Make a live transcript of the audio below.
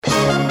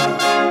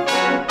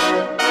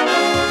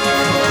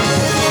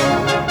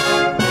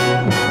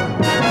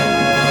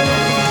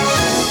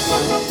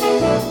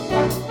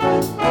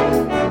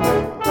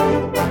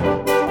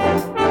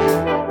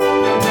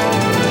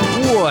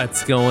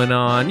going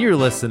on? You're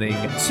listening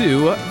to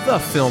the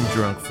Film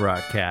Drunk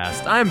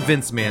Broadcast. I'm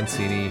Vince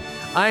Mancini.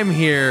 I'm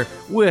here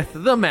with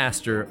the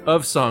master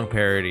of song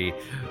parody,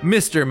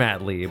 Mr.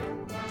 Matt Lieb.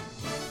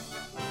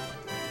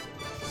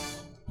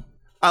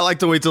 I like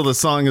to wait till the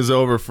song is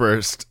over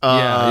first.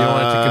 Yeah, you don't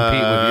want it to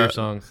compete with your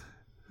songs.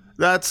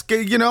 That's,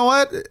 you know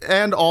what?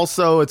 And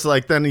also, it's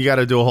like then you got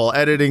to do a whole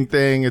editing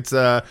thing. It's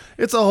a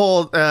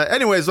whole.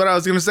 Anyways, what I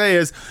was gonna say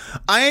is,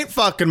 I ain't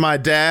fucking my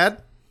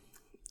dad.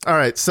 All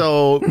right,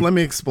 so let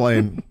me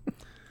explain.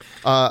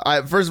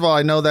 First of all,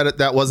 I know that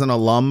that wasn't a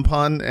lum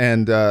pun,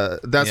 and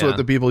that's what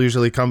the people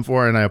usually come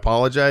for, and I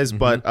apologize.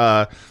 But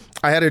I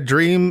had a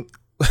dream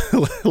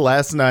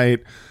last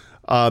night.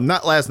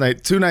 Not last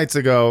night, 2 nights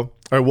ago.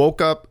 I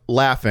woke up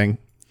laughing,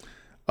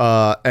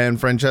 and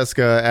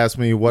Francesca asked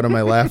me, "What am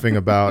I laughing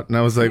about?" And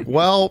I was like,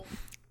 "Well,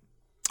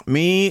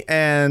 me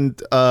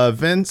and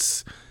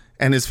Vince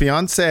and his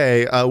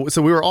fiance.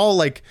 So we were all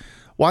like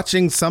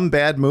watching some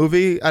bad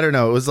movie. I don't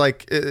know. It was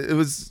like it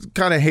was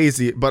kind of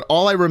hazy, but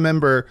all I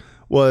remember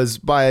was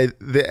by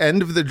the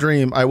end of the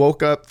dream, I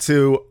woke up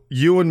to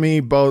you and me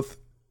both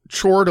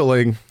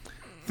chortling,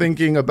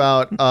 thinking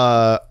about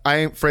I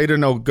ain't afraid of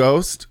no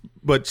ghost."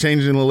 But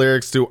changing the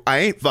lyrics to "I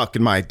ain't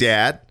fucking my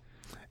dad,"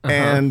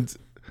 and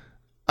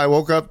I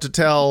woke up to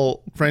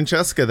tell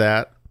Francesca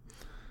that,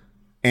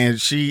 and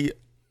she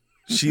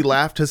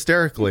laughed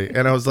hysterically,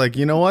 and I was like,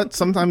 you know what?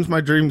 Sometimes my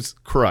dreams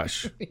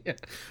crush. Yeah.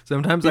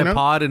 Sometimes I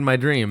pod in my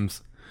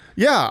dreams.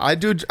 Yeah, I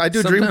do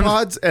dream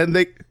pods, and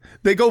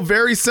they go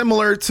very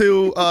similar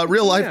to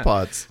real life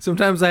pods.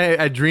 Sometimes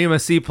I dream a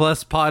C+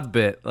 pod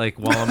bit like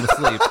while I'm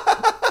asleep,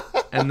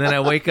 and then I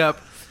wake up.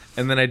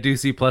 And then I do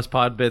C+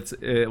 pod bits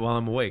while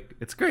I'm awake.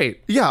 It's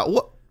great. Yeah.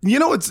 Well, you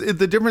know what's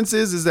the difference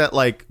is that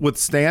like with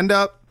stand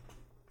up,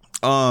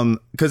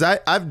 because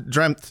I've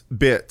dreamt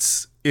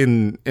bits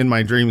in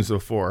my dreams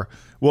before.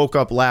 Woke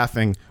up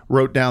laughing,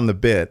 wrote down the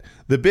bit.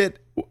 The bit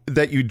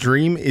that you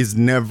dream is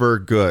never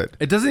good.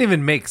 It doesn't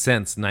even make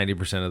sense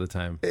 90% of the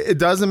time. It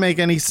doesn't make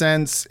any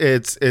sense.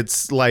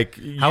 It's like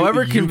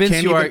however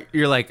convinced you are,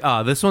 you're like,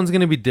 oh, this one's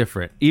gonna be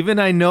different. Even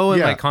I know in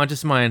my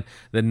conscious mind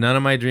that none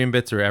of my dream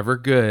bits are ever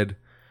good.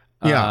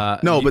 Yeah.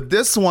 But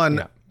this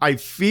one, I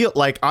feel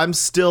like I'm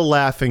still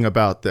laughing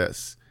about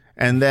this.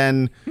 And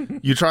then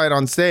you try it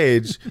on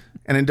stage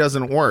and it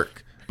doesn't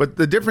work. But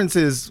the difference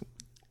is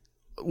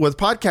with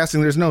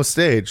podcasting, there's no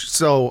stage.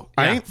 So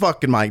I ain't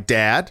fucking my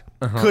dad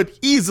could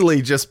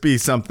easily just be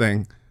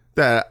something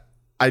that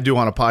I do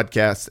on a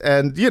podcast.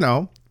 And, you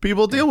know,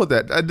 people deal with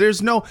it.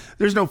 There's no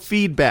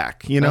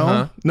feedback, you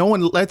know? No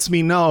one lets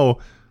me know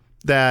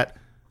that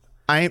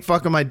I ain't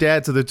fucking my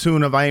dad to the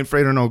tune of "I ain't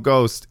afraid of no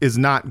ghost" is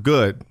not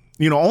good.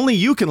 You know, only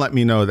you can let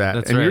me know that.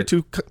 That's and right.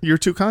 You're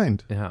too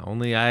kind. Yeah,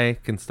 only I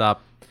can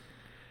stop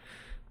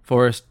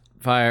forest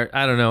fire.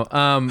 I don't know.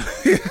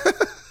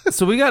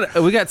 So we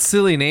got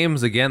silly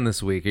names again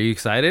this week. Are you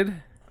excited?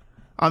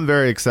 I'm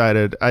very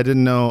excited. I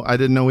didn't know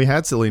we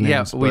had silly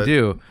names. Yeah, we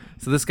do.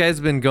 So this guy's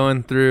been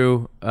going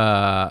through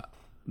the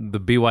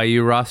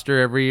BYU roster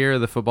every year,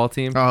 the football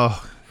team.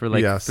 Oh, for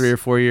like 3 or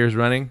 4 years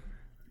running.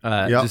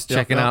 Just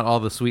checking out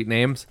all the sweet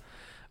names.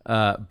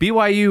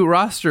 BYU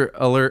roster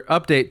alert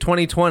update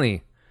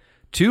 2020.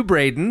 2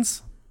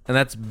 Bradens, and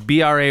that's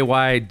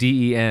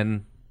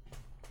Brayden.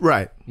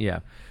 Right. Yeah.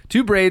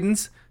 2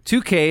 Bradens,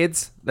 2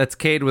 Cades, that's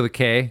Cade with a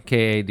K,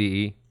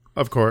 Kade.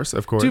 Of course. 2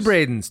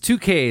 Bradens, 2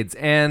 Cades,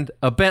 and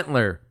a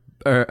Bentler.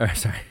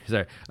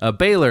 A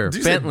Baylor,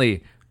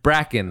 Bentley,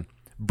 Bracken,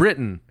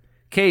 Britton,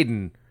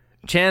 Caden,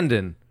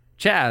 Chandon,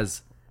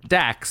 Chaz,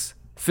 Dax,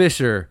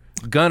 Fisher,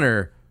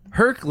 Gunner,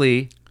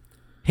 Herkley,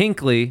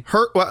 Hinkley.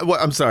 What?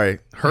 I'm sorry.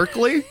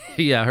 Herkley?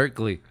 Yeah,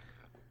 Herkley.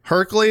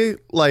 Herkley,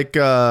 like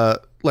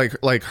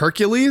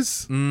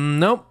Hercules?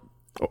 Nope.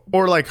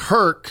 Or like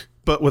Herc,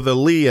 but with a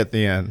Lee at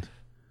the end.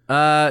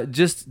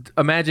 Just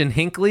imagine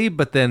Hinkley,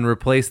 but then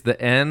replace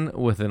the N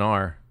with an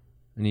R,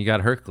 and you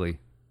got Herkley.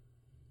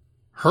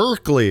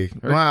 Herkley.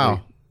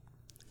 Wow.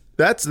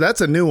 That's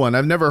a new one.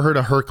 I've never heard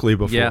of Herkley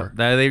before. Yeah,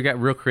 they got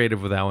real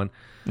creative with that one.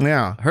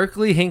 Yeah.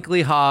 Herkley,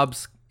 Hinkley,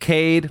 Hobbs,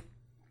 Cade,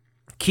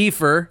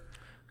 Kiefer,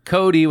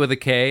 Cody with a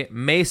K,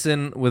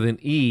 Mason with an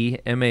E,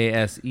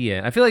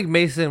 Masen. I feel like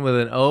Mason with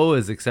an O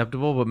is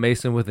acceptable, but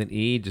Mason with an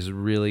E just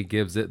really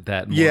gives it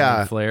that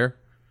Mormon flair.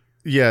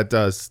 Yeah, it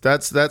does.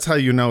 That's how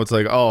you know it's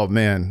like, oh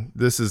man,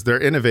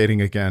 they're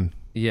innovating again.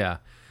 Yeah.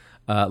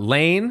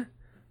 Lane,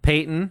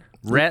 Peyton,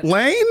 Rhett.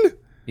 Lane?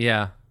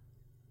 Yeah.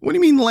 What do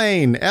you mean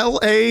Lane?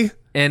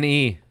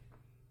 L-A-N-E.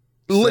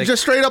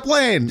 Just straight up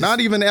Lane. Not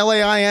even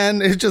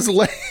L-A-I-N. It's just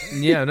Lane.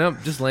 Yeah, no,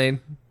 just Lane.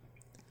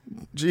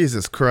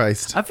 Jesus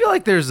Christ. I feel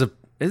like isn't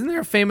there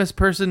a famous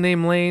person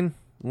named Lane?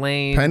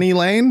 Lane. Penny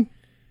Lane?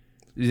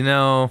 You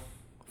know,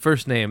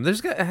 first name.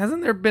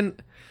 Hasn't there been...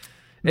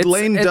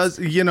 Lane does,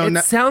 you know...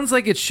 It sounds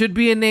like it should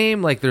be a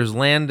name. Like there's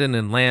Landon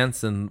and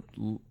Lance and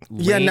Laney.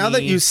 Yeah, now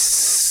that you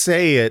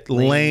say it,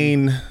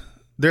 Lane...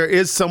 There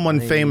is someone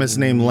famous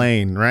named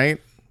Lane,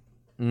 right?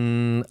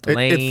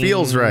 It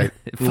feels right.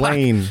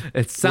 Lane.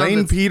 It sounds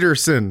Lane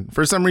Peterson.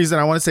 For some reason,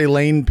 I want to say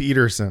Lane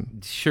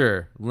Peterson.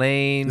 Sure.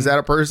 Lane. Is that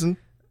a person?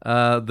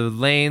 The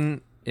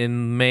lane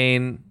in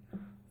Maine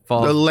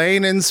falls. The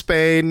Lane in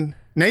Spain.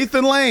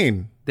 Nathan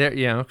Lane. There.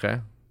 Yeah. Okay.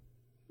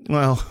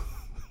 Well,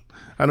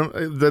 I don't.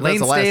 That's Lane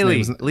the last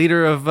Staley, name.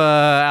 leader of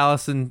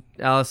Alice in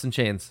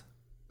Chains.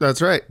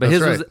 That's right. But that's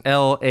his right.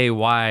 was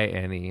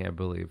Layne, I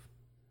believe.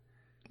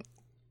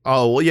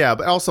 Oh well, yeah,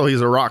 but also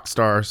he's a rock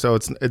star, so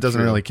it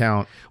doesn't really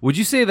count. Would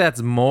you say that's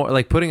more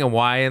like putting a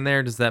Y in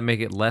there? Does that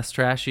make it less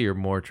trashy or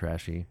more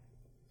trashy?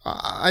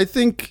 I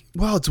think.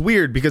 Well, it's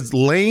weird because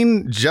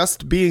Lane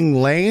just being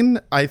Lane.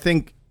 I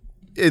think,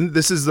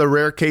 this is the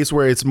rare case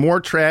where it's more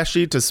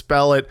trashy to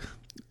spell it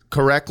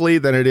correctly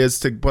than it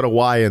is to put a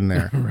Y in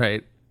there.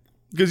 Right.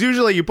 Because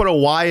usually you put a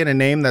Y in a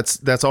name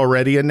that's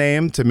already a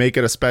name to make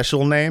it a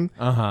special name.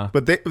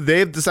 But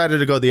they've decided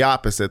to go the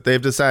opposite.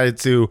 They've decided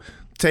to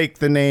take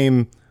the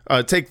name,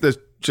 take the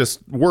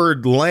just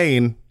word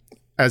lane,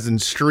 as in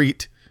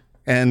street,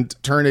 and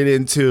turn it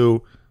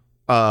into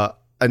a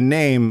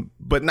name,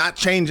 but not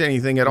change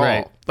anything at Right.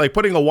 all. Like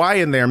putting a Y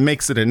in there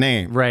makes it a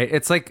name. Right.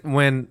 It's like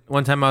when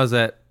one time I was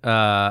at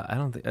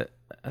I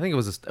think it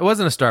wasn't a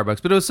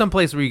Starbucks, but it was some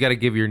place where you got to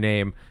give your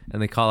name and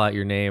they call out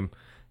your name.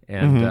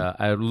 And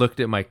I looked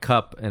at my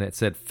cup and it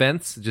said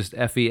fence, just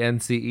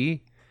FENCE.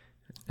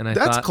 And I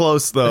That's thought,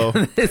 close though.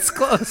 it's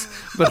close,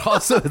 but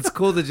also it's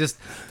cool to just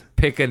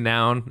pick a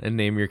noun and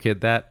name your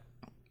kid that.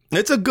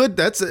 It's a good.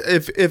 That's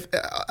if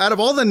out of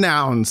all the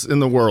nouns in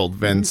the world,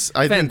 Vince,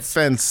 I think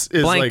fence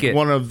is Blanket. like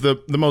one of the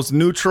most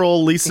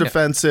neutral, least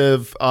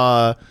offensive,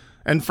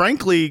 and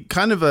frankly,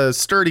 kind of a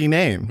sturdy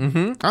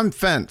name. I'm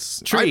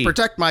Fence. Tree. I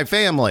protect my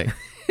family.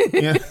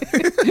 Yeah.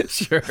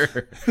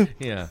 Sure.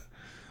 Yeah.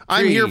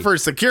 I'm here for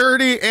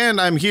security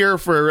and I'm here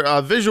for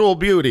visual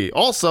beauty.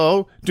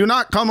 Also, do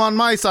not come on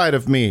my side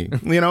of me.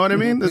 You know what I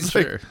mean? It's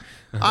Sure.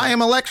 like, I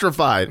am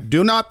electrified.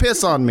 Do not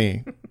piss on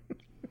me.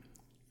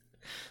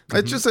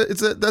 It's just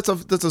that's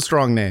a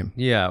strong name.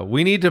 Yeah.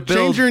 We need to build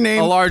Change your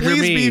name. a larger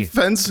please me. be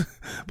Fence.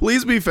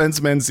 Please be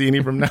Fence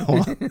Mancini from now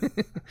on.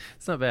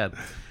 It's not bad.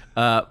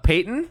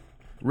 Peyton,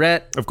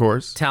 Rhett, Of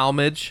course.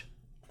 Talmadge.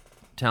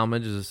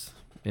 Talmadge is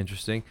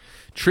interesting.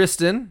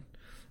 Tristan.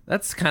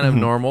 That's kind of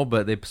normal,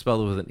 but they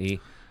spelled it with an E.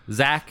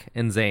 Zach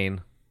and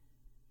Zane.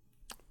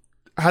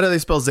 How do they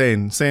spell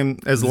Zane? Same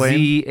as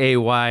Lane?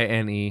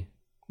 Zayne.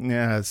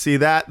 Yeah. See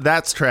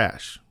that's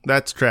trash.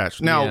 That's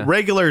trash. Now, Yeah.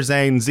 regular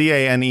Zane,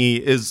 Zane,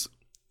 is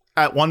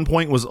at one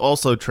point was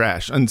also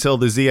trash until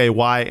the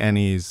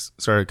Zaynes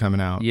started coming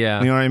out. Yeah.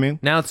 You know what I mean?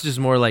 Now it's just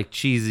more like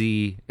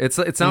cheesy. It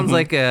sounds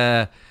like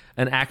an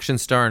action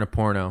star in a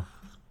porno.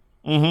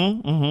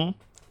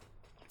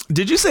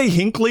 Did you say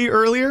Hinckley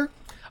earlier?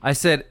 I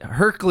said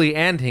Herkley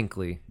and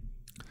Hinckley.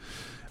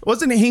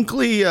 Wasn't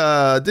Hinckley,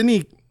 didn't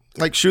he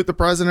like shoot the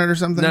president or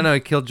something? No,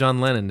 he killed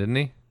John Lennon, didn't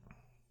he?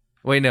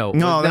 Wait, no.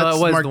 No, that's it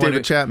was Mark the one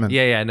David Chapman.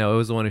 Yeah, no, it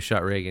was the one who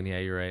shot Reagan. Yeah,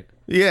 you're right.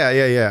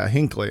 Yeah.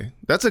 Hinckley.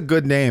 That's a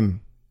good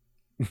name.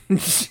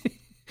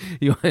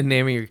 You want to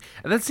name your...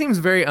 That seems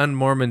very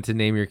un-Mormon to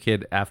name your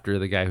kid after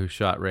the guy who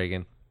shot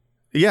Reagan.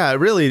 Yeah, it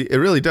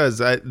really does.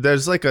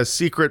 There's like a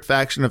secret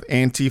faction of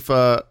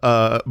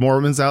Antifa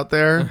Mormons out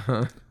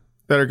there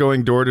that are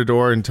going door to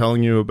door and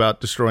telling you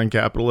about destroying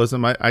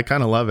capitalism. I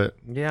kind of love it.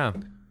 Yeah.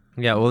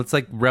 Well, it's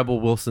like Rebel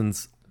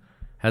Wilson's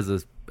has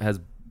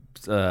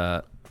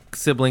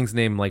siblings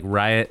named like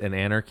Riot and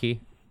Anarchy,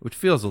 which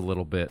feels a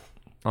little bit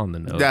on the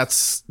nose.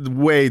 That's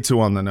way too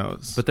on the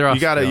nose. But they're you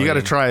gotta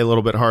Australian. try a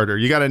little bit harder.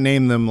 You gotta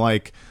name them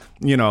like,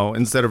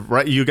 instead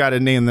of you gotta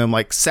name them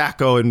like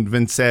Sacco and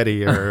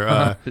Vincetti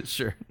or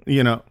Sure.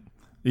 you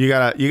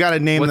gotta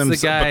name What's them the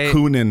guy-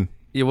 Bakunin.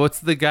 Yeah, what's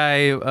the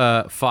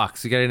guy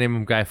Fox? You got to name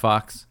him Guy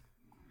Fox.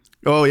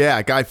 Oh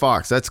yeah, Guy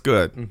Fawkes. That's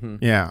good.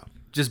 Yeah.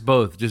 Just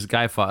both, just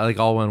Guy Fox, like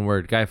all one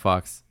word, Guy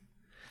Fox.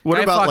 What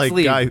Guy about Fawkes like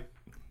Lee. Guy?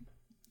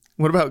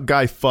 What about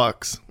Guy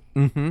Fucks?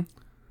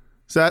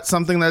 Is that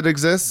something that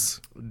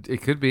exists?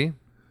 It could be.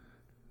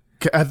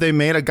 Have they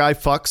made a Guy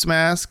Fucks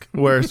mask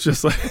where it's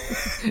just like,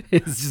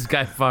 It's just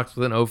Guy Fox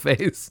with an O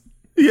face.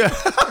 yeah,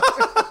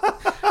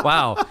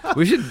 Wow,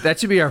 that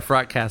should be our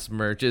Frotcast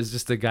merch. Is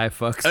just a Guy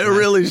Fox. it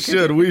really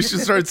should. We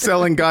should start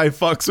selling Guy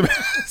Fucks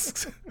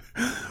masks.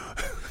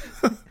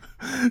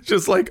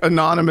 Just like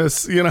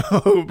anonymous,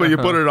 but you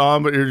put it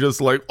on, but you're just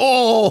like,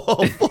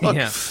 oh, fuck.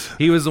 Yeah,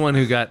 he was the one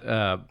who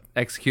got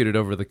executed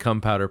over the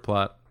cum powder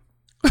plot.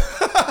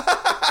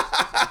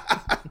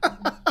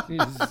 He's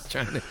just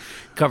trying to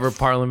cover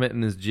Parliament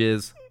in his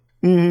jizz.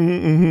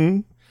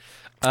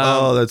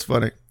 Oh, that's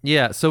funny.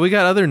 Yeah, so we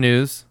got other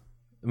news,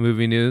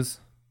 movie news.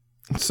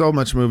 So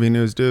much movie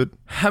news, dude.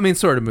 I mean,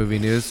 sort of movie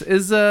news.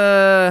 Is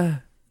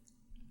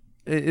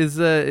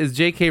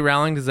J.K.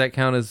 Rowling? Does that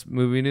count as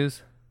movie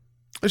news?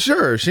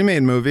 Sure, she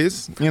made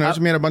movies. She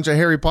made a bunch of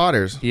Harry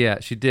Potters. Yeah,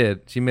 she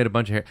did. She made a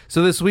bunch of hair.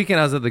 So this weekend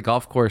I was at the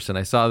golf course and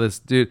I saw this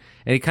dude,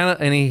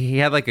 and he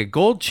had like a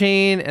gold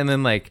chain and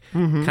then like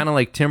kind of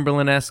like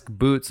Timberland-esque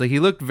boots. Like he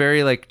looked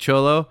very like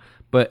cholo,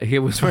 but he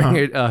was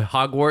wearing a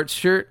Hogwarts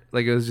shirt.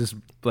 Like it was just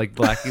like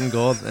black and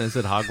gold, and it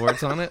said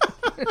Hogwarts on it.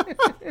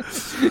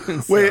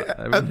 So Wait,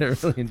 I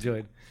really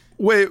enjoyed.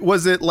 Wait,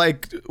 was it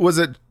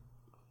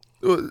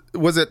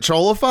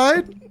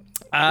Cholified?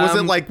 Was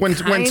it like when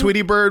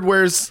Tweety Bird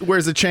wears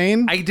a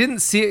chain? I didn't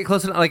see it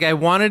close enough. Like I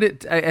wanted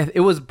it.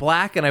 It was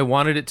black, and I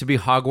wanted it to be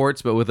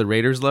Hogwarts, but with a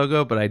Raiders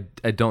logo. But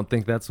I don't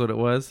think that's what it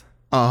was.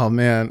 Oh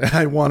man,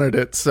 I wanted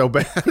it so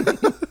bad.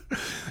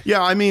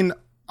 Yeah, I mean,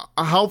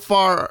 how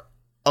far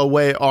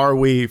away are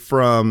we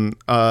from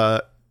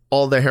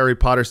all the Harry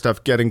Potter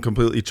stuff getting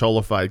completely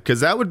cholified? Because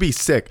that would be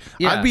sick.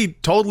 Yeah. I'd be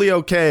totally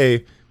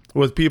okay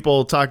with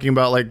people talking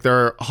about like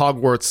their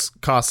Hogwarts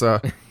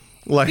casa.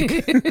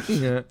 Like,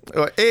 Yeah.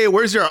 hey,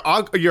 where's your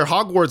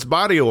Hogwarts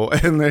barrio?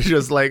 And they're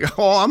just like,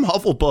 oh, I'm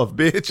Hufflepuff,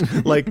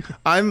 bitch. Like,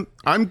 I'm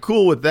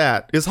cool with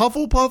that. Is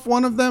Hufflepuff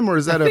one of them, or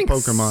is that a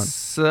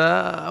Pokemon?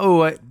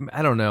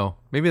 I don't know.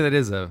 Maybe that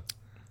is a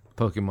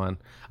Pokemon.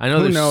 I know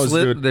Who there's knows,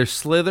 dude? there's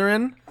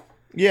Slytherin,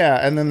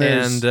 Yeah, and then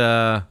there's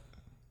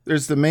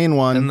the main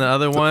one, and the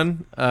other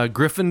one,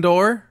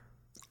 Gryffindor.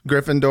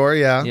 Gryffindor.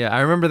 Yeah. Yeah, I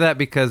remember that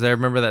because I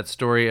remember that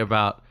story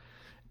about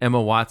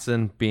Emma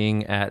Watson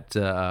being at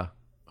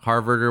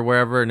Harvard or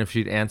wherever, and if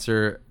she'd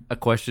answer a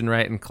question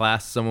right in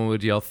class, someone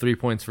would yell 3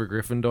 points for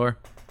Gryffindor.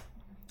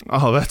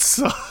 Oh, that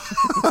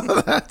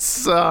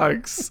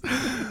sucks.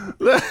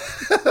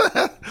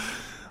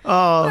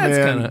 Oh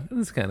man,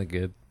 That's kind of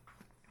good.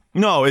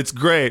 no, it's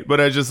great, but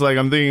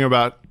I'm thinking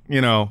about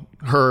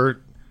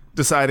her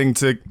deciding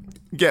to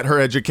get her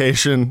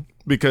education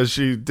because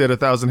she did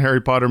 1,000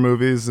 Harry Potter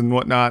movies and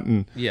whatnot,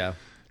 and Yeah.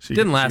 she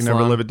Didn't last she never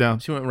long. live it down.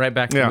 She went right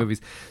back to Yeah. the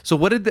movies. So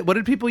what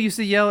did people used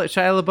to yell at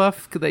Shia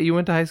LaBeouf that you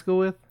went to high school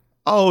with?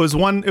 Oh, it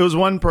was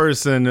one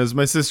person. It was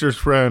my sister's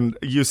friend.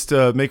 Used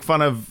to make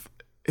fun of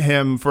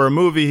him for a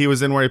movie he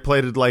was in where he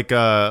played like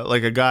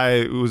a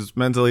guy who was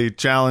mentally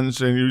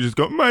challenged, and you just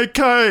go, my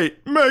kite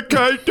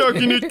stuck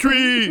in a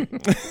tree.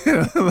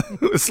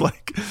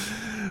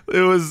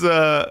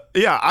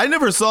 I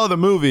never saw the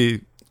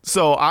movie,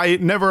 so I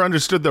never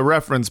understood the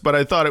reference, but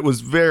I thought it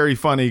was very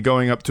funny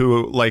going up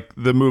to like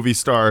the movie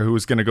star who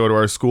was going to go to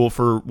our school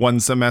for one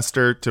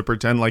semester to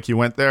pretend like he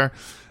went there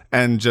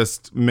and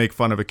just make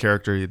fun of a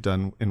character he had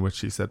done in which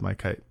he said my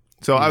kite.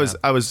 So I was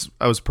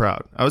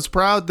proud. I was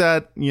proud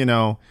that,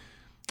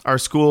 our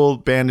school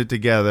banded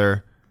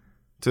together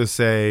to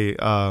say,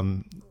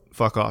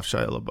 fuck off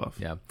Shia LaBeouf.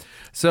 Yeah.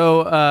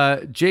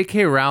 So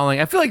J.K.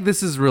 Rowling, I feel like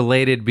this is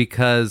related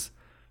because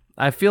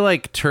I feel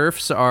like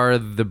TERFs are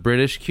the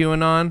British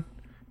QAnon.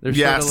 They're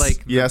Yes, sort of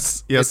like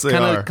yes, it they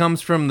kind are. of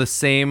comes from the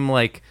same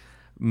like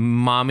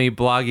mommy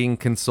blogging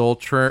concern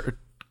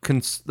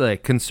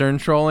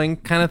trolling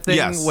kind of thing,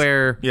 Yes.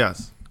 where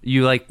Yes.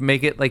 you like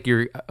make it like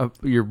you're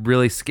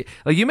really scared.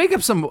 Like you make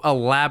up some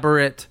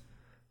elaborate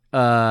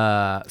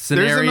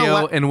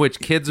scenario in which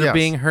kids are Yes.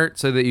 being hurt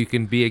so that you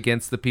can be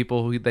against the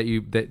people that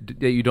you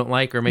don't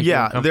like or make them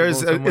Yeah, uncomfortable in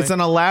some it's way.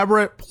 an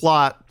elaborate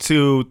plot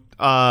to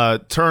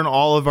turn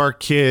all of our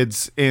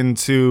kids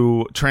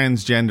into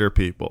transgender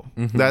people.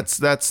 Mm-hmm.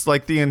 That's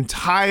like the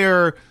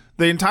entire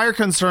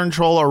concern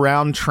troll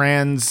around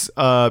trans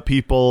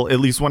people, at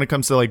least when it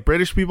comes to like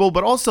British people,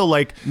 but also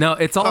like No,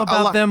 it's all a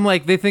about lot- them.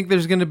 Like they think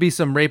there's going to be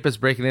some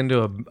rapist breaking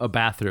into a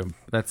bathroom.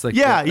 That's like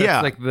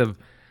that's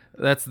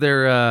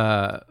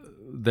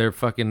their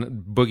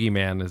fucking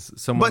boogeyman is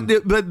someone.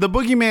 But the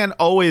boogeyman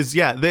always,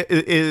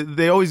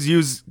 they always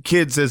use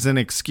kids as an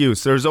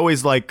excuse. There's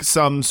always like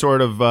some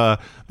sort of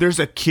there's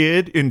a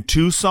kid in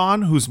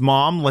Tucson whose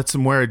mom lets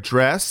him wear a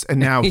dress, and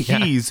now Yeah.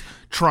 he's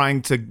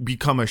trying to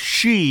become a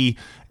she,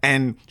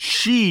 and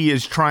she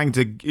is trying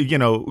to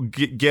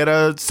get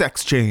a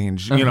sex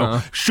change.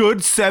 Should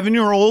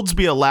 7-year-olds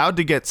be allowed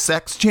to get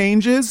sex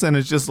changes? And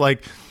it's just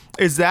like,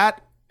 is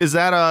that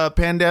a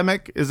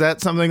pandemic? Is that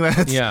something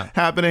that's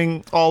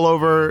happening all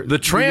over the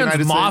trans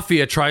United States?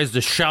 mafia tries to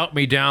shout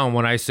me down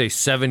when I say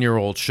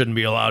 7-year-olds shouldn't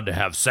be allowed to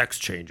have sex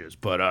changes,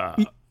 but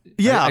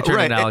Yeah, I turned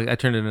right. I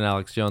turned into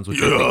Alex Jones, which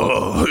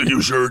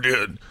You sure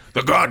did.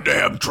 The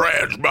goddamn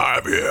trans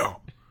mafia.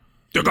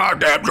 The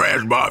goddamn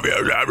trans mafia.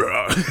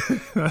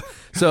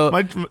 so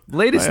My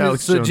latest news.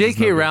 Alex So Jones is J.K.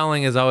 not good.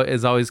 Rowling is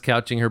always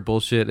couching her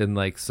bullshit in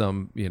like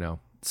some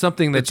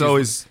something that's It's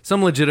always-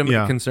 some legitimate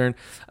yeah. concern.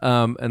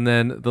 And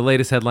then the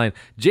latest headline: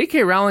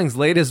 J.K. Rowling's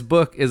latest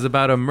book is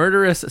about a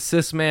murderous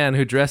cis man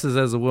who dresses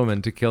as a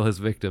woman to kill his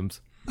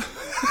victims.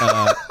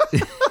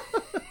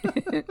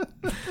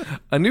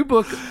 A new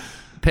book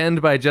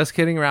penned by Just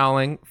Kidding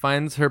Rowling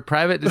finds her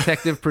private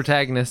detective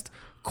protagonist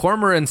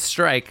Cormoran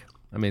Strike.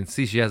 I mean,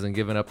 see, she hasn't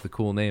given up the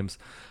cool names.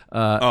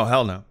 Oh,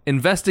 hell no.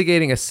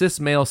 Investigating a cis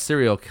male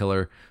serial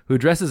killer who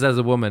dresses as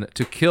a woman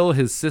to kill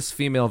his cis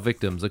female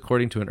victims,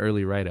 according to an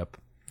early write-up.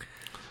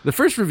 The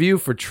first review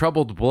for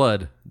Troubled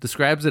Blood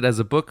describes it as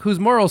a book whose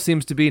moral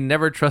seems to be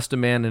never trust a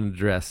man in a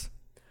dress.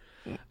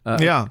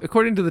 Yeah.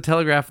 According to the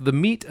Telegraph, the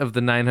meat of the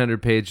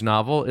 900-page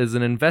novel is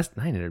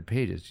 900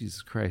 pages,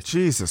 Jesus Christ.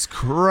 Jesus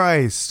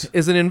Christ.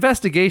 Is an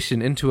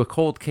investigation into a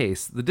cold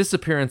case, the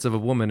disappearance of a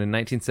woman in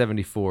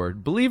 1974,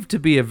 believed to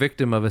be a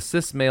victim of a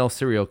cis male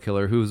serial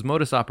killer whose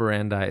modus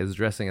operandi is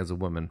dressing as a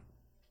woman.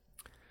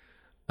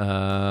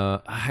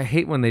 I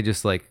hate when they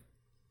just like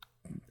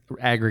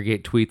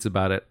aggregate tweets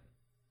about it.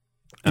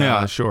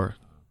 Yeah, sure.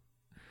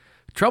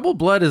 Troubled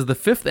Blood is the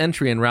fifth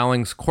entry in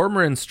Rowling's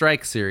Cormoran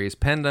Strike series,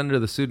 penned under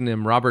the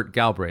pseudonym Robert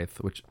Galbraith,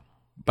 which,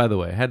 by the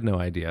way, I had no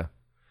idea.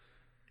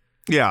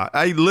 Yeah,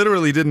 I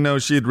literally didn't know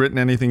she had written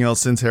anything else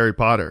since Harry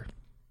Potter.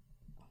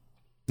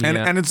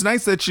 And it's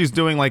nice that she's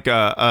doing like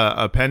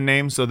a pen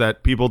name so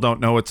that people don't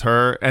know it's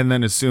her. And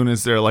then as soon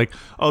as they're like,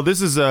 oh, this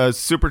is a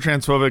super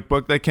transphobic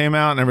book that came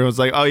out, and everyone's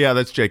like, oh, yeah,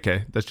 that's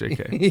JK. That's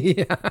JK.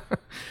 Yeah.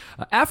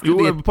 After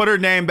You put her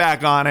name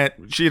back on it.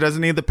 She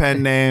doesn't need the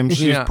pen name.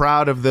 She's Yeah.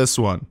 proud of this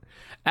one.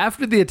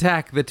 After the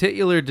attack, the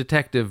titular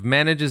detective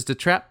manages to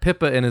trap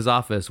Pippa in his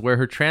office, where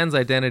her trans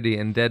identity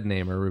and dead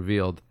name are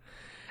revealed.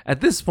 At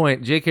this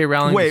point, J.K.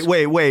 Rowling...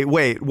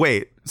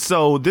 Wait.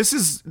 So this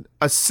is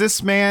a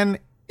cis man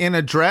in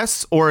a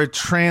dress or a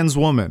trans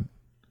woman?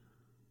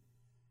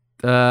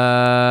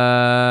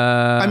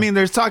 I mean,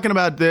 they're talking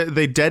about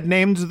they dead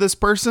named this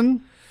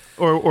person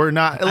or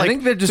not. Like, I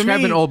think they're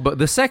describing me, old, but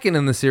the second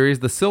in the series,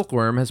 the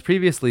Silkworm, has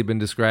previously been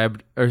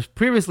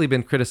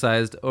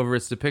criticized over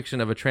its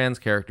depiction of a trans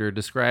character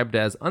described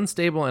as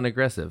unstable and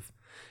aggressive.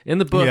 In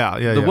the book,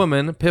 the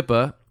woman,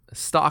 Pippa,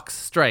 stalks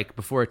Strike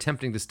before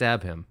attempting to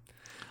stab him.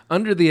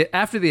 After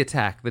the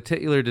attack, the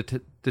titular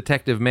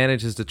detective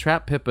manages to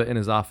trap Pippa in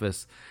his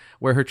office,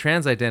 where her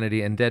trans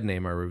identity and dead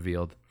name are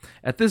revealed.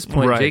 At this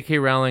point, J.K.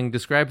 Rowling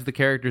describes the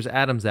character's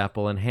Adam's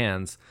apple and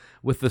hands,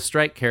 with the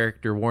Strike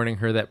character warning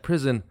her that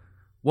prison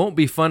won't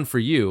be fun for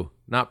you,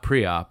 not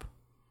pre-op.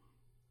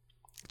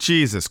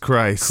 Jesus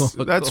Christ.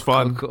 That's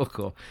fun.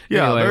 Cool.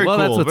 Yeah, anyway, very well,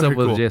 cool. that's what's Very up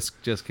with cool.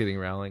 just kidding,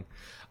 Rowling.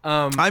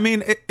 I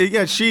mean,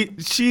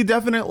 she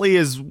definitely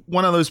is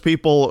one of those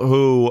people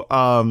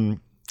who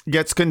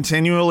gets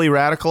continually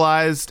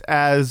radicalized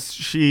as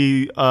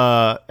she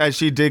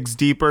digs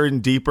deeper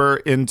and deeper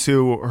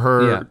into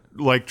her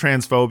like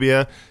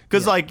transphobia,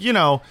 because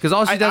because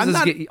all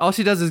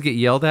she does is get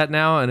yelled at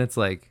now, and it's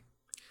like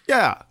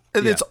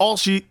it's all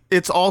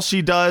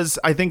she does.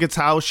 I think it's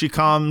how she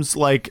comes.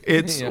 Like,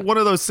 it's one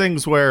of those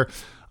things where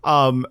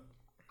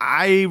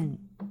I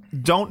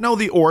don't know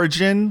the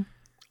origin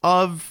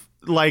of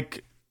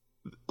like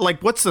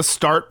what's the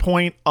start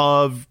point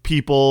of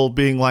people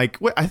being like,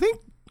 wait, I think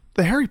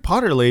the Harry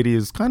Potter lady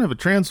is kind of a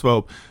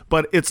transphobe,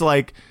 but it's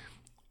like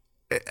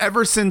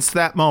ever since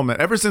that moment,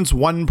 ever since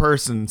one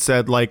person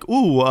said like,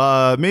 ooh,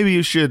 maybe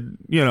you should,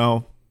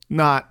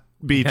 not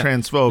be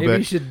transphobic. Maybe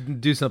you should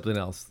do something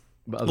else.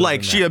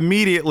 Like, she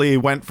immediately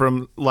went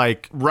from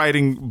like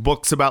writing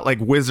books about like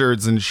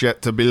wizards and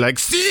shit to be like,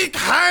 seek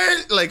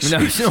her. Like,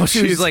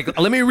 she was like,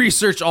 let me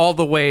research all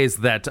the ways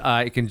that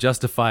I can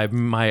justify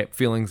my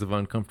feelings of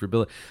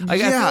uncomfortability. I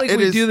feel like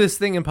we do this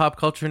thing in pop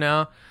culture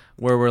now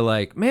where we're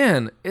like,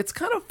 man, it's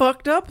kind of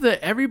fucked up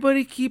that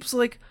everybody keeps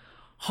like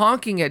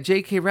honking at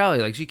J.K.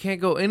 Rowling. Like, she can't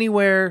go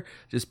anywhere.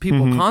 Just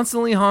people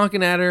constantly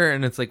honking at her.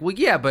 And it's like, well,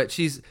 yeah, but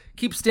she's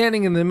keeps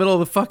standing in the middle of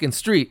the fucking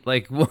street.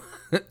 Like,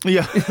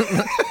 yeah.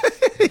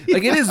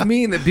 Like, it is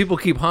mean that people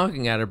keep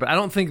honking at her, but I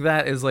don't think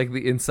that is like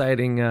the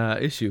inciting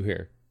issue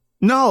here.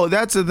 No,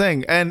 that's the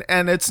thing. And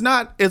it's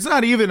not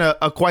even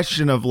a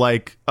question of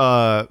like,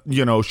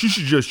 she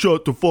should just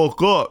shut the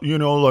fuck up.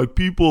 Like,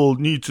 people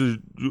need to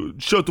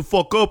shut the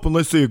fuck up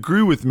unless they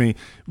agree with me,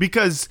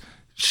 because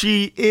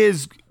she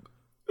is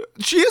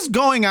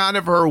going out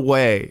of her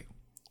way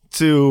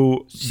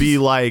to be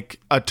like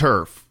a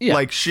TERF. Yeah,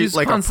 like she's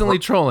like constantly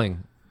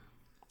trolling.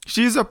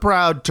 She's a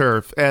proud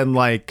TERF, and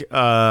like,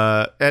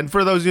 and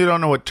for those of you who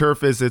don't know what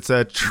TERF is, it's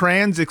a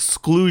trans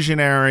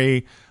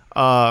exclusionary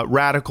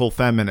radical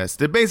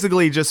feminist. It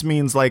basically just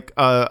means like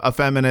a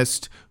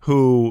feminist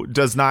who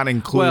does not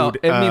include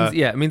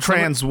it means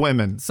trans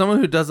women. Someone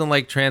who doesn't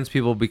like trans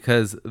people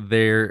because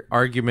their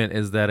argument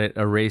is that it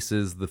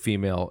erases the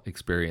female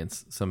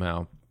experience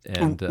somehow.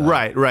 And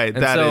right.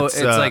 And that so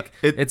it's like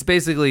it's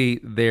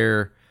basically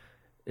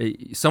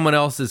someone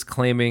else is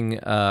claiming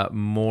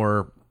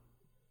more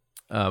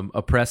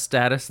oppressed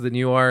status than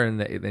you are, and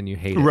then you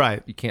hate it.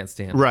 Right. You can't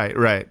stand it.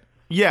 Right.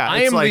 Yeah, I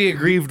am the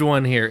aggrieved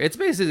one here. It's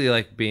basically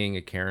like being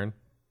a Karen.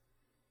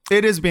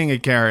 It is being a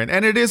Karen,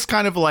 and it is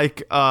kind of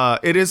like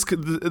it is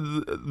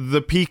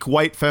the peak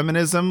white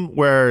feminism,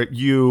 where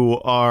you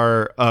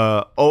are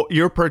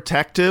you're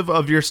protective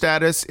of your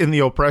status in the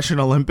oppression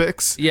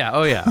Olympics. Yeah.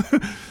 Oh yeah.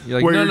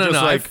 You're like,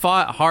 no. I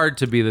fought hard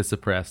to be this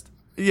oppressed.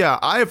 Yeah,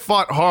 I have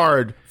fought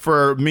hard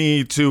for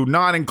me to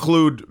not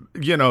include,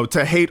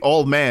 to hate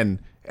all men.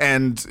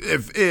 And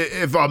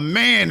if a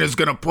man is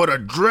gonna put a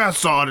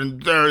dress on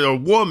and they're a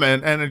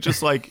woman, and it's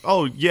just like,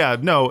 oh yeah,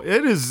 no,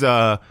 it is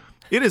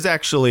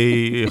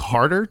actually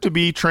harder to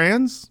be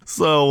trans.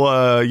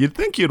 So you'd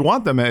think you'd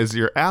want them as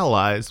your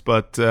allies,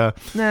 but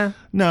Nah.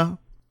 no.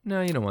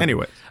 No, you don't want.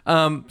 Anyway,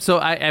 So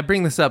I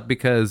bring this up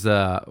because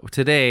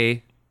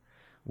today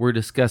we're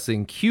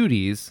discussing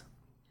Cuties,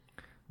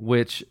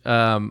 which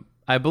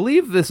I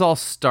believe this all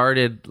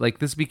started, like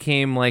this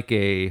became like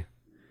a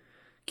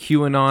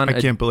QAnon. I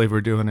can't believe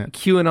we're doing it.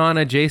 QAnon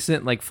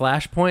adjacent like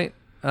Flashpoint.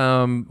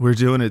 We're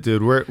doing it,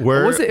 dude. We're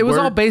It was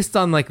all based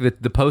on like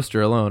the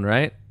poster alone,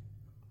 right?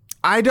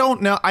 I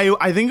don't know.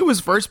 I think it was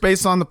first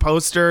based on the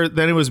poster,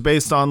 then it was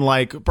based on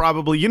like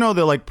probably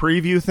the like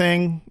preview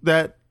thing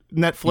that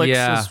Netflix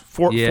has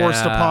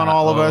forced upon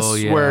all of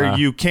us, where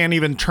you can't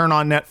even turn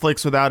on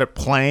Netflix without it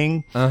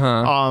playing.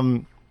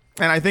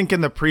 And I think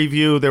in the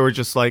preview there were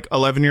just like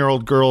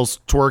 11-year-old girls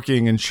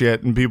twerking and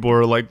shit, and people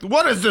were like,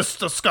 "What is this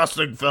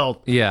disgusting film?"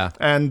 Yeah.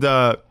 And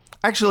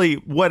actually,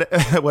 what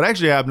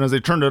actually happened is they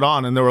turned it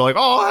on and they were like,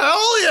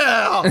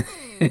 "Oh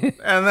hell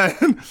yeah!"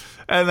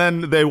 and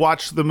then they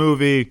watched the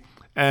movie,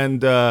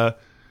 and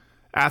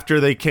after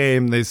they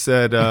came, they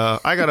said,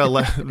 "I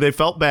gotta." They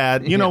felt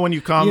bad, you know, when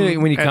you come,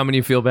 when you come and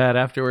you feel bad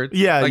afterwards.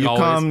 yeah, like you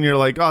always. come and you're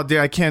like, "Oh, dude,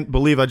 I can't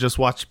believe I just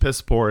watched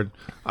piss porn.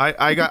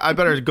 I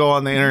better go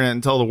on the internet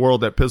and tell the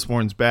world that piss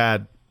porn's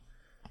bad."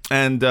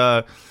 And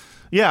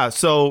yeah,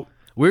 so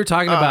We were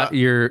talking about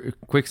your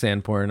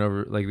quicksand porn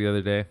over like the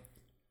other day.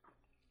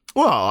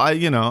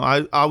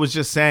 well, I was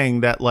just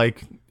saying that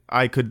like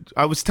I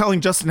was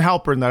telling Justin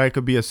Halpern that I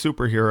could be a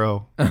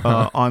superhero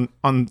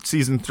on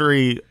season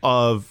 3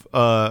 of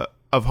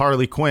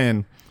Harley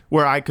Quinn,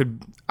 where I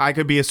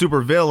could be a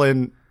super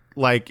villain,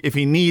 like if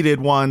he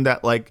needed one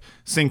that like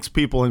sinks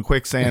people in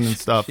quicksand and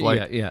stuff.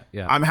 Like yeah.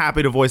 I'm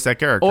happy to voice that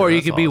character. Or you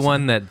That's could be awesome.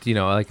 one that,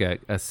 like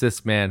a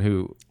cis man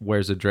who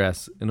wears a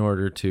dress in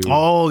order to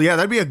Oh yeah,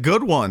 that'd be a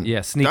good one.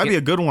 Yeah, sneak that'd it- be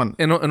a good one.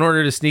 in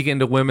order to sneak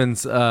into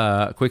women's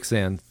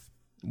quicksand.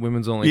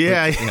 Women's only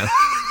Yeah.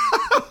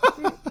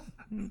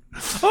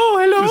 Oh,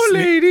 hello Just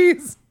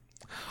ladies.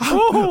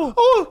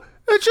 Oh,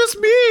 it's just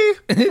me,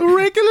 a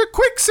regular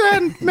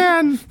quicksand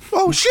man.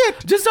 Oh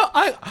shit. Just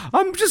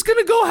I'm just going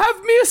to go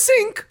have me a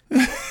sink.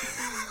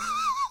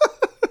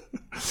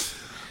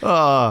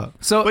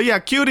 But yeah,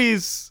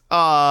 Cuties.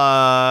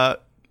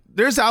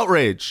 There's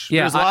outrage.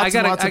 Yeah, There's lots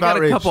and lots of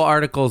outrage. a couple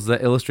articles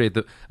that illustrate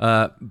the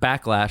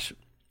backlash.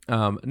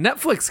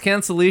 Netflix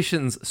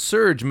cancellations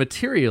surge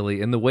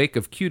materially in the wake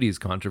of Cuties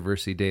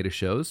controversy, data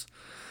shows.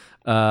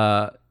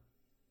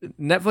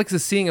 Netflix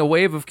is seeing a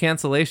wave of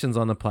cancellations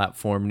on the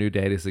platform, new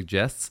data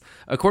suggests.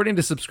 According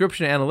to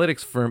subscription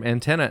analytics firm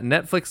Antenna,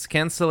 Netflix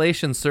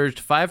cancellations surged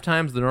 5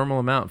 times the normal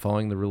amount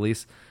following the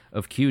release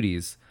of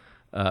Cuties.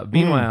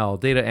 Meanwhile,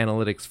 data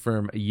analytics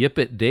firm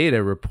Yipit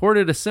Data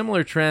reported a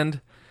similar trend,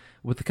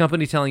 with the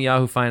company telling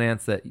Yahoo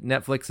Finance that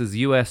Netflix's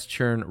U.S.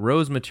 churn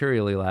rose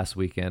materially last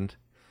weekend.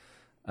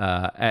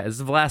 As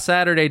of last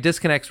Saturday,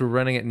 disconnects were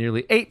running at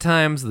nearly 8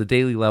 times the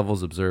daily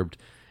levels observed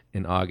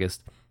in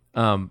August.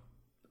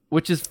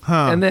 Which is,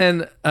 and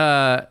then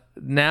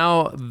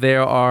now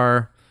there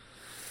are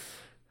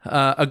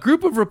a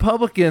group of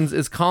Republicans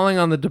is calling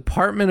on the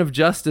Department of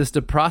Justice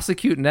to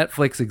prosecute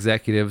Netflix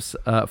executives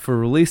for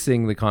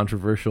releasing the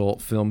controversial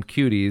film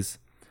Cuties,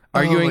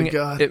 arguing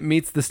God. it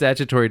meets the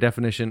statutory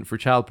definition for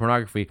child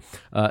pornography.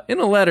 In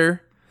a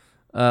letter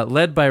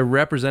led by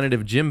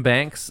Representative Jim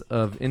Banks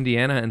of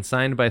Indiana and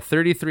signed by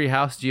 33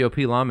 House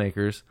GOP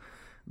lawmakers,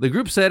 the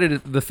group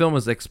said the film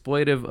was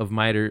exploitive of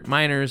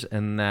minors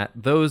and that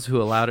those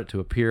who allowed it to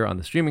appear on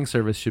the streaming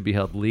service should be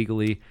held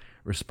legally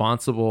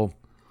responsible.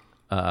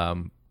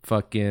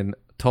 Fucking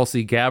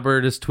Tulsi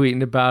Gabbard is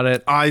tweeting about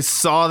it. I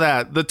saw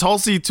that. The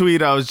Tulsi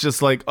tweet, I was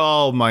just like,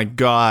 oh my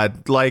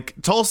God. Like,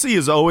 Tulsi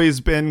has always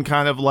been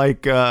kind of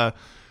like a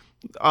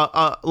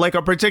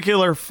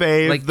particular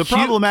fave. Like the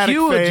problematic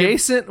Q fave.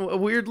 adjacent,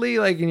 weirdly,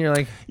 like, and you're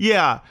like,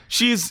 Yeah,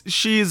 she's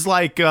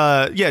like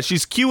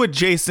she's Q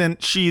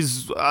adjacent.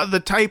 She's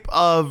the type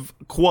of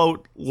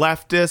quote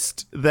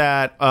leftist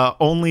that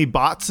only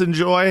bots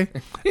enjoy,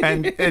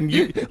 and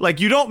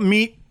you don't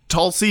meet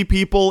Tulsi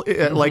people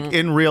like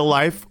in real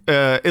life,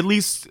 at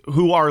least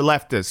who are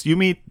leftists. You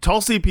meet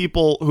Tulsi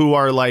people who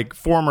are like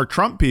former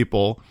Trump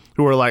people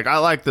who are like, I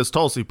like this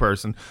Tulsi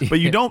person, but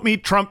you don't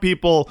meet Trump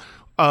people.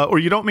 Or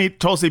you don't meet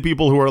Tulsi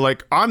people who are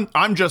like,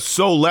 I'm just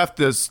so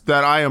leftist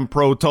that I am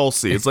pro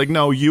Tulsi. It's like,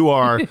 no, you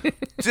are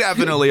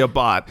definitely a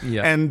bot.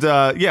 Yeah. And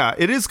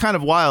it is kind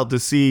of wild to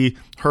see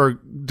her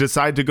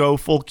decide to go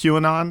full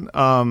QAnon.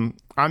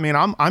 I mean,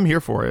 I'm here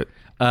for it.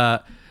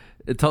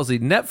 Tulsi,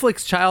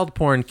 Netflix child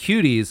porn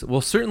Cuties will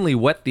certainly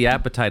whet the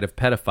appetite of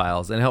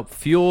pedophiles and help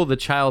fuel the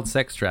child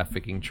sex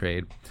trafficking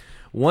trade.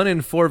 1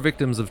 in 4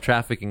 victims of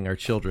trafficking are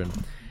children.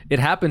 It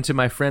happened to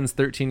my friend's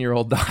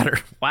 13-year-old daughter.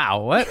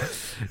 Wow, what?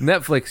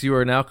 Netflix, you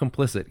are now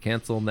complicit.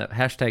 Cancel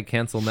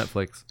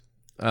Netflix.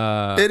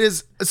 It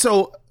is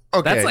so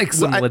okay. That's like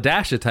some Well,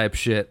 Ladasha type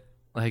shit.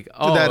 Like,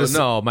 oh That is-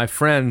 no, my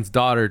friend's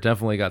daughter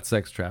definitely got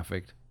sex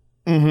trafficked.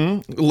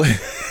 yeah.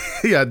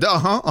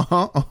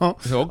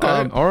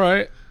 Okay, all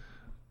right.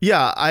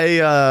 Yeah,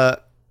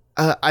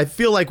 I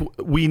feel like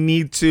we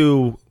need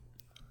to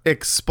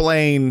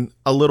explain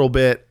a little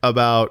bit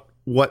about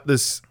what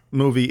this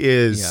movie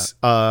is.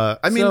 I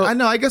mean, So- I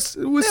know. I guess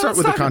we'll start Let's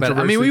with the talk about it.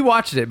 controversy. I mean, we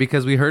watched it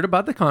because we heard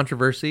about the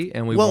controversy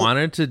and we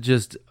wanted to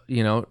just,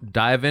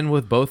 dive in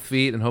with both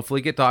feet and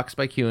hopefully get doxxed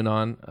by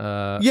QAnon.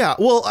 Yeah,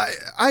 well,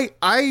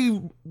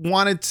 I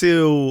wanted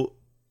to.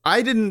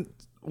 I didn't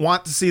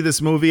want to see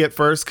this movie at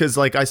first because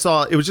like I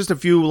saw it was just a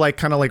few like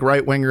kind of like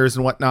right wingers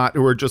and whatnot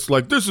who were just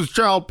like, this is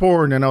child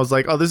porn, and I was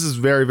like, oh, this is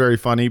very, very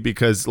funny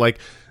because like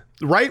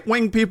right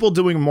wing people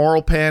doing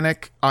moral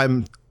panic,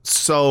 I'm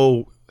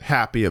so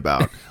happy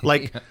about.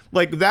 Like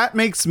like that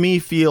makes me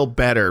feel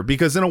better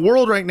because in a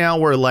world right now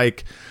where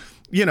like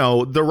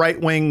the right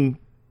wing,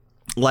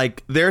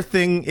 like their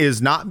thing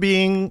is not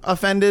being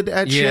offended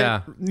at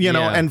Yeah. shit,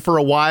 Yeah. and for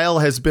a while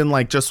has been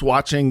like just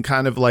watching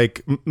kind of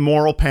like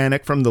moral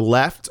panic from the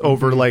left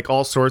over like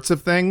all sorts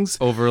of things.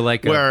 over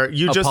like Where a,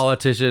 you a just-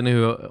 politician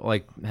who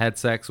like had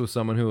sex with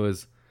someone who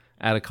was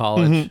out of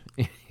college.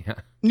 Mm-hmm. Yeah.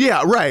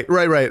 Yeah,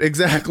 right,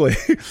 exactly.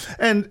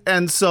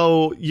 and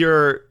so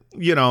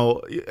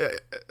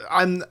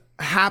I'm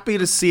happy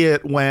to see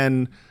it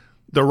when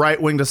the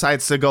right wing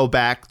decides to go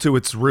back to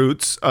its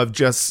roots of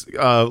just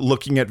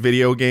looking at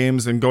video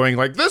games and going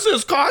like, this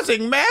is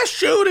causing mass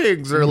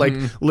shootings, or like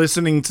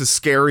listening to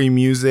scary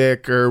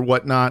music or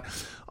whatnot.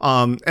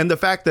 And the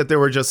fact that they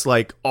were just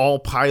like all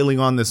piling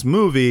on this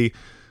movie,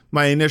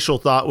 my initial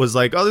thought was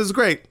like, oh, this is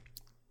great.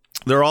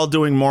 They're all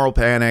doing moral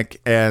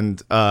panic, and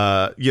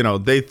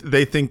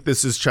they think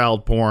this is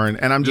child porn,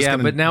 and I'm just Yeah,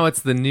 gonna. but now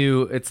it's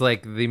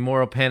like the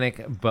moral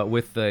panic, but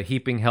with the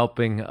heaping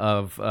helping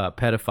of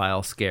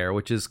pedophile scare,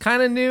 which is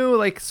kind of new,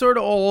 like sort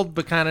of old,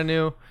 but kind of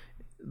new.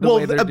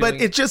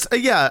 But it just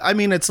I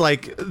mean, it's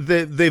like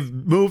they've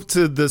moved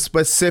to the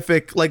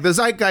specific, like the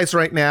zeitgeist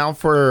right now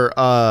for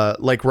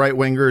like right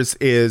wingers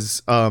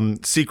is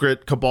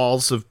secret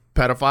cabals of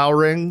pedophile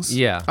rings.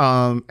 Yeah.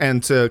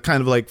 And to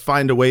kind of like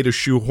find a way to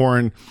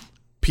shoehorn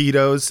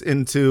pedos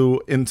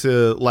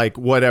into like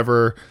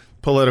whatever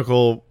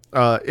political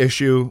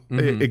issue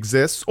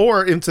exists,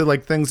 or into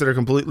like things that are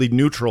completely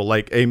neutral,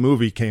 like a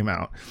movie came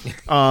out.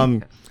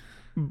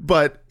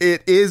 But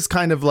it is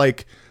kind of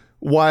like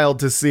wild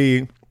to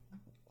see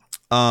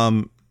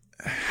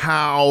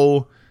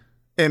how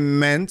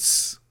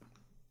immense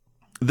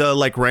the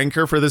like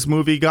rancor for this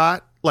movie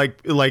got.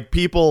 Like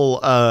people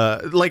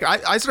like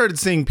I started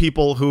seeing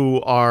people who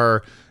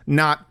are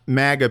not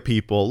MAGA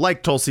people,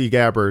 like Tulsi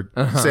Gabbard,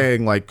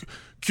 saying like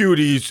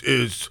cuties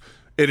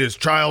is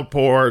child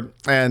porn,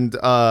 and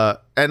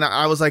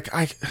I was like,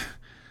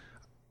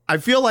 I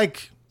feel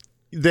like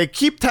they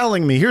keep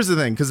telling me. Here's the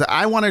thing, because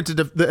I wanted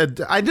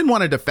to I didn't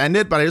want to defend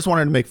it, but I just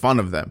wanted to make fun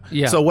of them.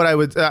 Yeah. So what I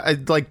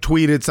like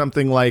tweeted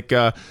something like,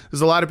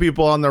 there's a lot of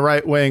people on the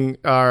right wing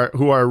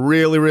who are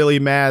really, really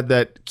mad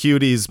that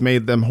cuties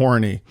made them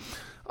horny.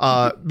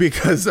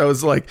 Because I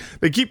was like,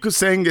 they keep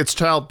saying it's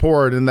child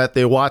porn and that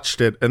they watched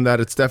it and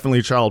that it's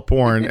definitely child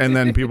porn, and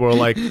then people are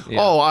like,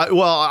 "Oh,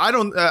 I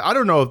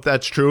don't know if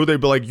that's true." They'd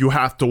be like, "You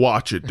have to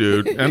watch it,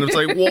 dude," and it's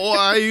like, well,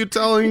 why are you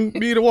telling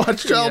me to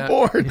watch child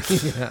porn?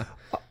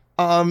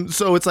 Yeah.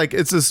 So it's like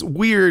it's this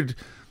weird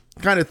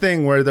kind of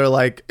thing where they're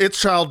like, it's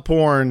child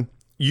porn,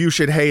 you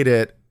should hate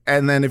it,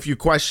 and then if you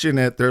question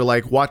it, they're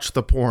like, watch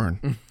the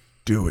porn.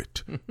 Do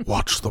it.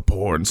 Watch the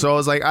porn. So I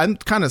was like, I'm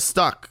kind of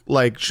stuck.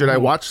 Like, should I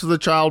watch the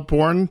child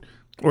porn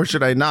or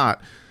should I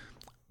not?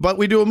 But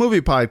we do a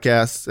movie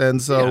podcast, and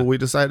so we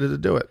decided to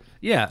do it.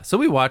 Yeah, so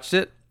we watched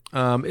it.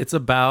 It's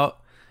about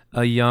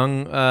a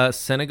young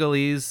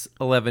Senegalese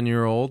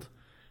 11-year-old,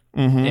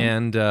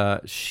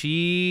 and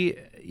she,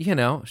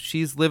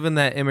 she's living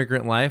that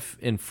immigrant life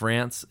in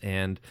France,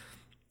 and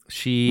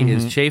she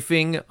is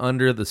chafing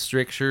under the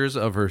strictures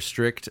of her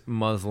strict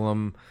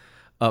Muslim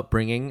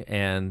upbringing.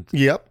 And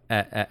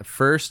at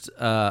first,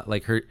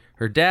 like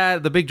her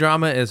dad, the big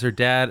drama is her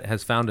dad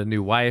has found a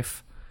new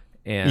wife.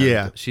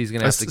 And she's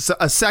gonna have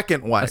a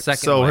second wife.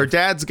 So her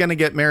dad's gonna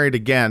get married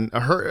again.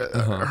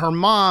 Her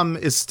mom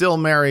is still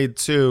married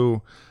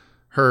to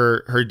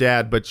her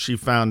dad, but he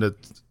found a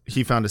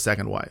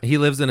second wife. He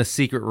lives in a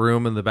secret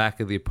room in the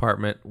back of the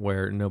apartment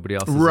where nobody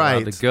else is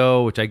allowed to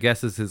go, which I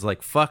guess is his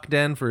like fuck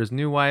den for his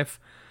new wife.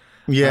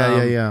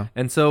 Yeah.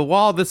 And so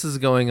while this is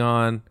going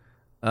on,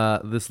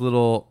 this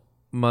little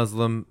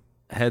Muslim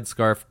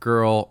headscarf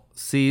girl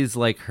sees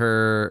like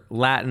her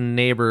Latin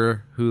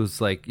neighbor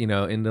who's like,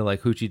 into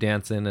like hoochie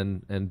dancing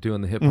and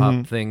doing the hip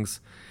hop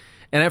things.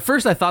 And at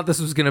first I thought this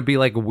was going to be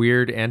like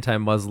weird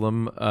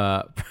anti-Muslim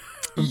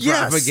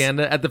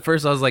propaganda. At the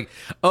first I was like,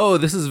 oh,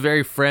 this is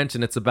very French,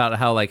 and it's about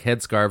how like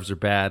headscarves are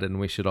bad and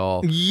we should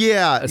all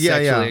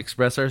sexually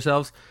express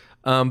ourselves.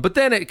 But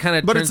then it kind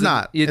of But it's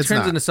not. It It's turns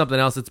not. into something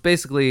else. It's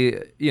basically,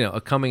 a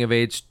coming of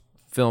age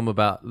film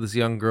about this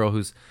young girl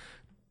who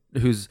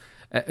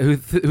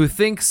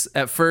thinks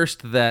at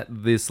first that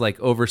this like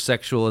over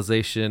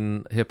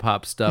sexualization hip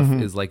hop stuff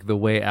is like the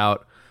way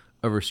out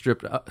of her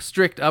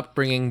strict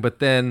upbringing, but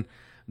then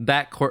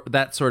that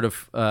sort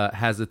of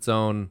has its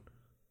own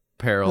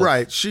perils.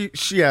 Right. She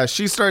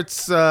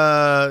starts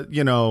losing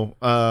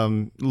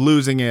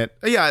it.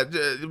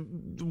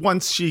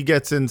 Once she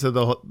gets into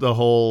the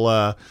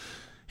whole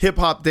hip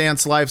hop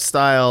dance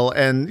lifestyle.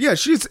 And yeah,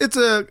 it's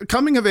a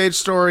coming of age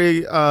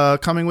story,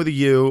 coming with a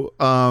U,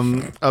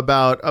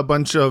 about a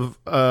bunch of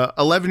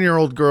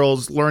 11-year-old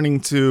girls learning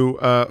to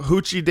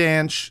hoochie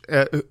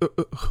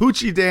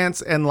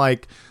dance and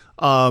like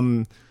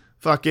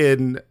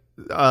fucking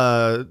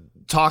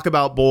talk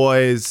about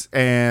boys,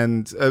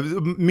 and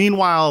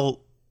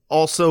meanwhile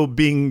also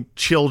being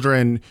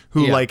children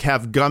who like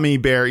have gummy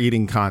bear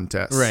eating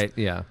contests. Right.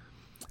 Yeah.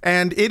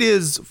 And it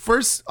is,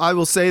 first, I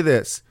will say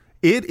this.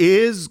 It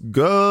is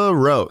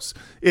gross.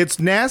 It's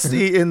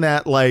nasty in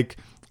that, like,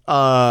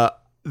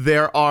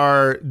 there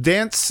are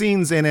dance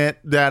scenes in it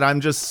that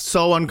I'm just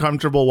so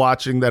uncomfortable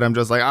watching that I'm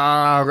just like,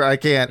 I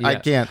can't.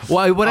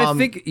 Well, what I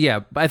think,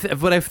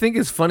 what I think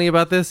is funny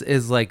about this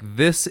is like,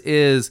 this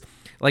is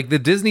like the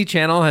Disney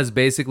Channel has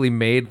basically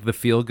made the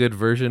feel good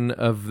version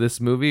of this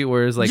movie.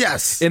 Whereas like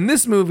in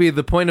this movie,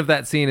 the point of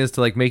that scene is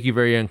to like make you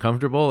very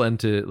uncomfortable and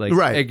to like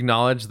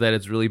acknowledge that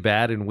it's really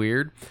bad and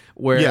weird.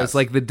 Whereas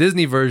like the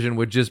Disney version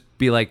would just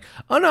be like,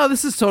 oh no,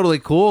 this is totally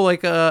cool.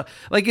 Like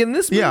in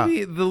this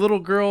movie, the little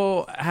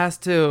girl has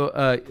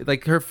to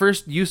like her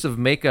first use of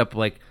makeup,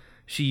 like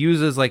she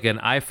uses like an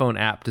iPhone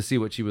app to see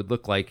what she would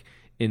look like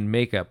in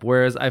makeup.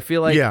 Whereas I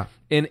feel like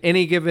in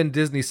any given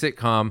Disney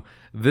sitcom,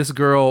 this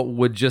girl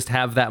would just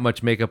have that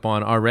much makeup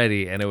on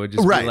already, and it would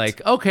just be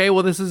like, okay,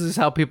 well, this is just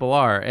how people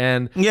are.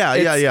 And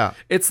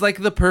it's like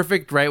the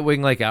perfect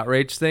right-wing like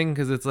outrage thing,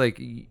 because it's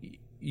like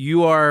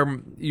you are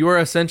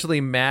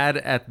essentially mad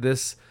at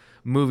this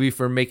movie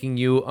for making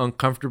you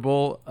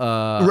uncomfortable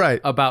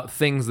about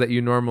things that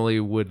you normally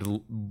would,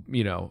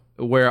 you know,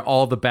 where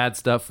all the bad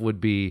stuff would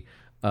be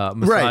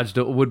massaged,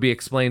 would be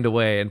explained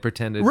away and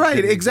pretended.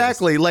 Right,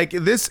 exactly. Like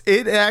this,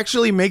 it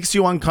actually makes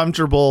you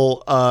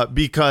uncomfortable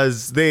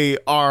because they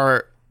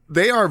are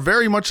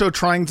very much so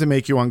trying to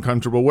make you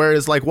uncomfortable.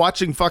 Whereas like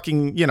watching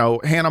fucking, you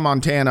know, Hannah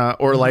Montana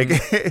or like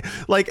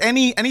like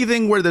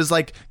anything where there's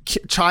like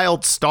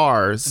child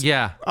stars.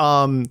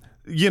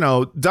 You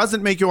know,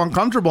 doesn't make you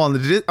uncomfortable on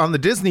the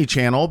Disney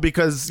Channel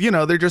because, you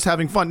know, they're just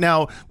having fun.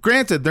 Now,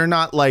 granted, they're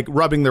not like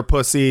rubbing their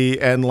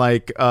pussy and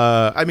like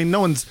I mean,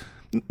 no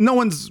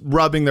one's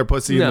rubbing their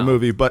pussy in the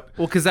movie, but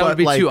because that would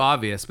be like, too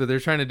obvious. But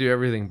they're trying to do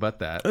everything but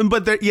that.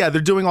 But they're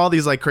doing all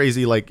these like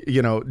crazy like,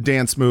 you know,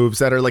 dance moves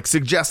that are like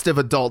suggestive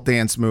adult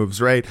dance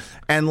moves, right?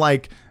 And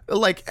like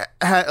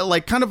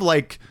kind of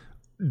like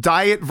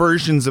diet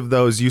versions of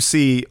those you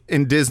see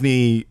in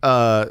Disney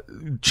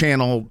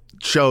Channel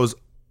shows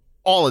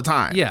all the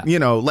time. Yeah, you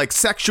know, like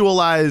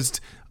sexualized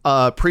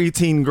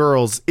preteen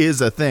girls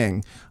is a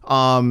thing.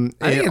 I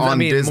think on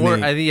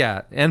Disney.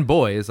 And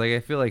boys. Like I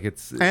feel like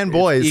it's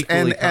boys,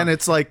 and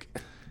it's like,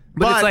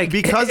 but it's like,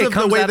 because of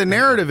the way the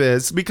narrative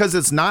is, because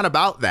it's not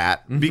about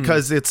that,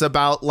 because it's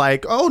about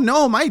like, oh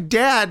no, my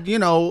dad, you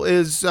know,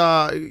 is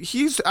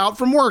he's out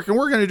from work and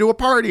we're gonna do a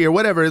party or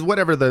whatever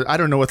the I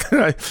don't know what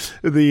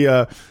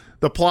the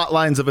plot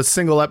lines of a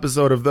single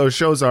episode of those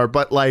shows are,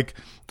 but like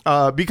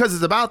because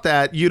it's about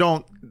that,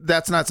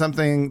 that's not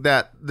something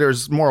that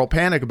there's moral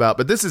panic about,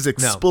 but this is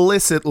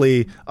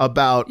explicitly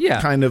about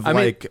kind of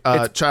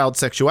child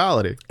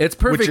sexuality. It's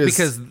perfect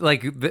because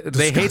like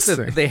they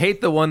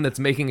hate the one that's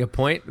making a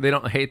point. They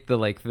don't hate the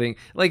like thing.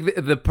 Like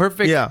the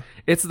perfect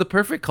it's the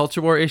perfect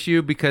culture war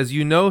issue because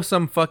you know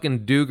some fucking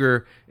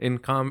dooger in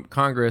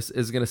Congress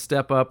is going to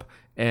step up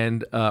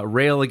and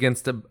rail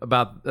against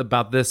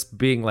about this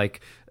being like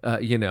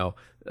you know,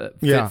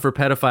 fit for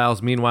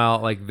pedophiles. Meanwhile,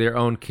 like their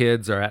own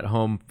kids are at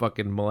home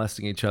fucking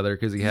molesting each other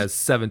because he has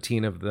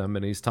 17 of them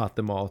and he's taught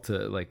them all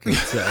to like have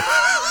sex.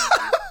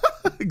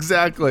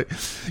 Exactly.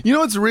 You know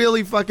what's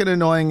really fucking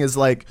annoying is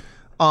like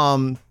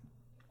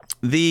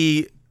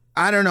the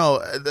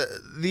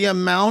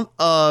amount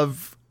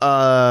of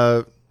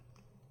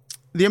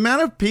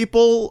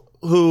people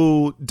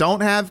who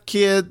don't have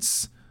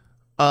kids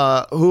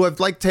who have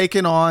like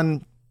taken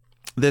on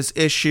this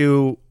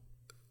issue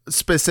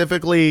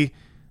specifically.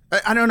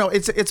 I don't know.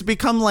 It's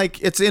become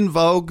like it's in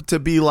vogue to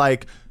be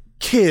like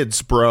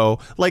kids, bro.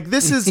 Like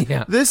this is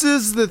this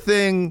is the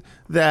thing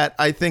that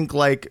I think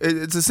like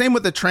it's the same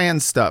with the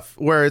trans stuff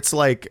where it's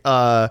like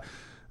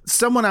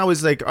someone I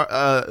was like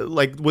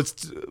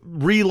was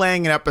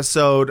relaying an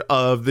episode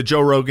of the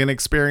Joe Rogan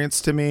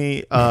Experience to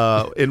me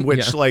in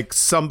which like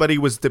somebody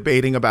was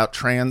debating about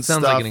trans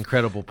Sounds stuff. like an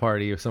incredible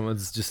party if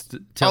some's just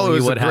telling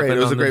you what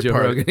happened on the Joe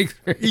Rogan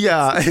Experience.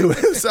 Yeah, it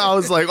was. I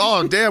was like,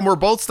 oh damn, we're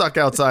both stuck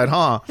outside,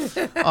 huh?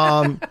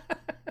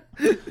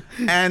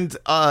 And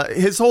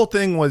his whole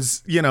thing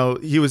was, you know,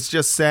 he was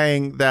just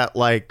saying that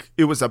like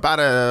it was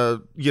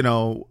about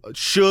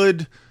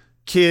should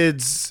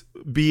kids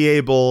be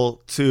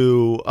able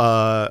to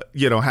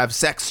you know, have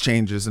sex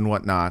changes and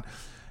whatnot.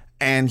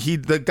 And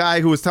the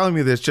guy who was telling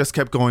me this just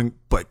kept going,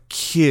 but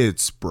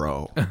kids,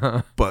 bro.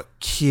 but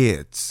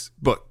kids,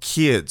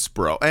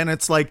 bro. And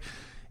it's like,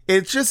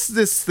 it's just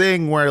this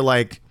thing where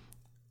like,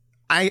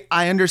 I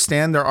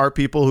understand there are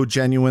people who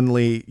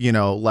genuinely, you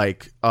know,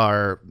 like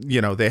are,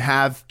 you know, they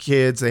have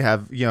kids, they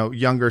have, you know,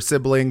 younger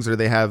siblings, or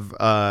they have,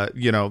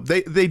 you know,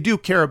 they do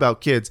care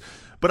about kids.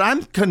 But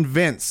I'm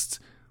convinced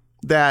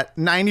that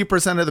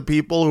 90% of the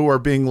people who are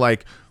being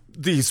like,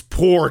 these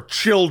poor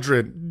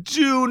children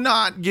do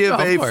not give No,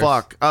 of a course.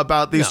 fuck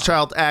about these No.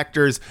 child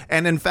actors.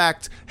 And in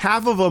fact,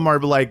 half of them are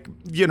like,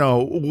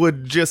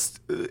 would just,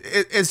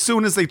 as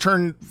soon as they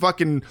turn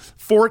fucking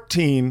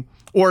 14,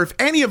 or if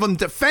any of them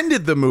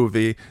defended the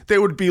movie, they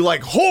would be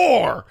like,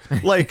 whore.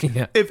 Like,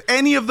 Yeah. if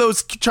any of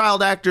those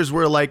child actors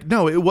were like,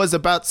 no, it was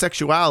about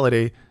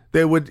sexuality,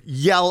 they would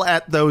yell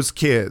at those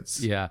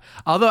kids. Yeah.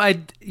 Although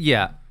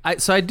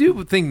so I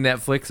do think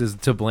Netflix is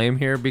to blame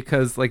here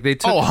because like they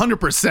took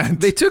 100%.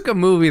 they took a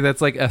movie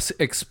that's like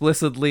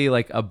explicitly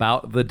like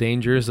about the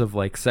dangers of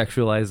like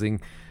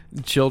sexualizing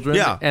children,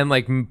 Yeah. and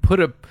like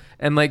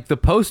and like the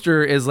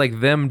poster is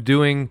like them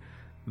doing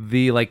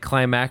the like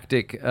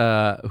climactic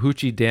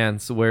hoochie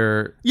dance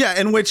where Yeah,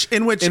 in which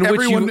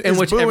everyone is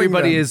booing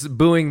everybody them. is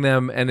booing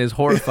them and is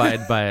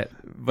horrified by it.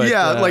 But,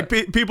 yeah, like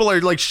people are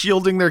like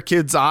shielding their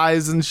kids'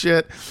 eyes and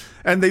shit.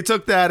 And they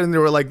took that and they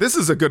were like, "This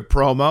is a good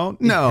promo."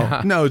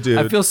 No, dude.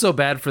 I feel so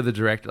bad for the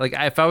director. Like,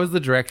 if I was the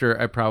director,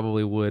 I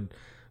probably would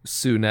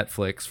sue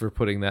Netflix for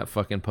putting that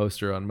fucking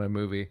poster on my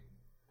movie.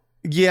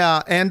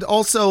 Yeah, and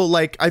also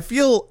like I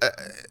feel.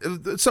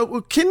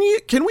 So can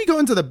we go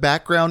into the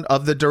background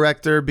of the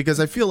director, because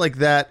I feel like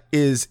that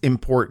is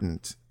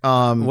important.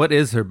 What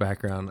is her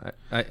background?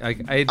 I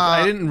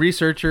didn't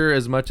research her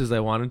as much as I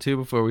wanted to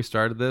before we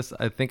started this.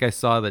 I think I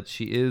saw that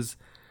she is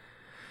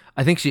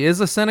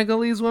a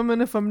Senegalese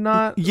woman, if I'm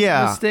not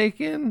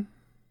mistaken.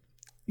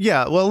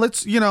 Yeah, well,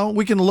 let's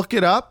we can look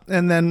it up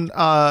and then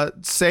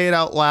say it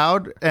out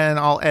loud, and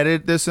I'll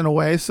edit this in a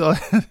way so.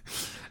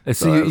 So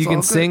it's you all can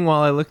good. sing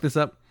while I look this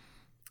up.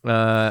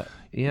 Yeah.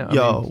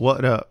 Yo,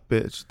 what up,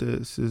 bitch?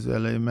 This is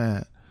LA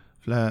Man.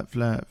 Flat.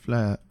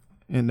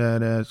 In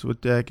that ass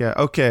with that guy.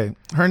 Okay.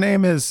 Her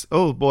name is,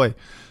 oh boy.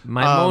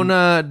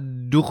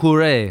 Maimona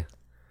Doucouré.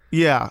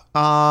 Yeah.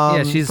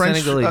 Yeah, she's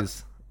French,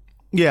 Senegalese.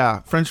 yeah.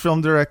 French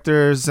film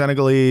director,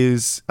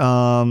 Senegalese.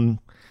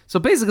 So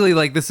basically,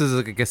 like, this is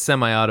like a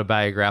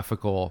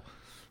semi-autobiographical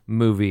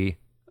movie,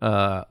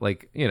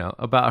 like,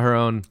 about her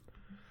own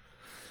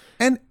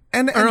And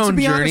her to own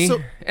be journey.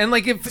 honest, And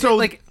like,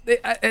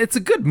 it's a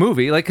good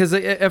movie. Like, because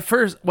at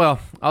first, well,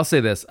 I'll say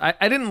this: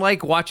 I didn't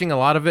like watching a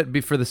lot of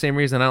it for the same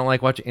reason I don't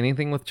like watching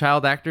anything with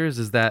child actors.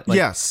 Is that like,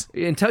 Yes.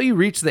 until you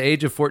reach the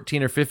age of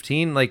 14 or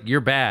 15, like,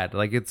 you're bad.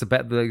 Like, it's a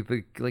bad.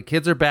 Like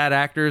kids are bad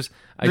actors.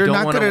 I they're don't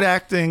not wanna, good at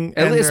acting.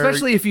 And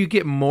especially if you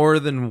get more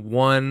than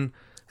one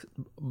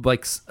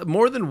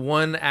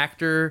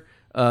actor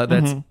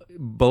that's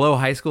below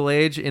high school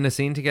age in a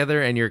scene together,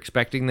 and you're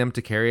expecting them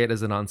to carry it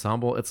as an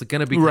ensemble. It's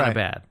going to be kind of Right.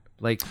 bad.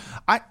 Like,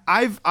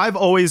 I've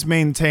always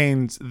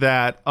maintained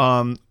that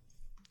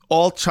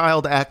all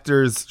child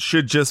actors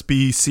should just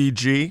be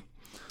CG.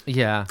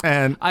 yeah,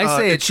 And I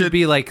say it it should should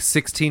be like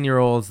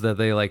 16-year-olds that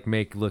they like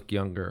make look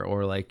younger,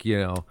 or like,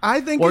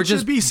 I think or it should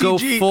just be go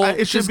CG. full.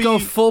 It should just be go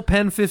full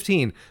Pen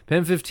 15.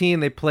 Pen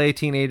 15. They play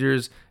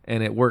teenagers,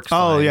 and it works.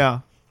 Oh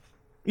fine.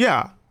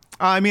 yeah.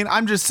 I mean,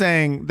 I'm just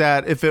saying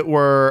that if it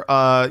were,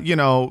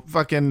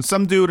 fucking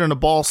some dude in a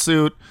ball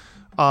suit,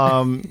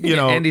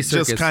 Andy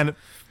just Serkis. kind of.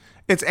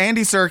 It's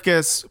Andy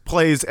Serkis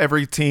plays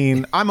every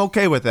teen. I'm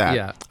okay with that.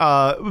 Yeah.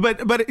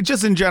 But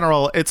just in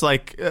general, it's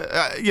like,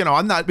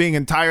 I'm not being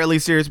entirely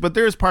serious, but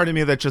there's part of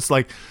me that just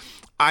like,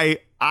 I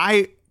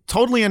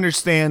totally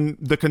understand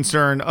the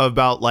concern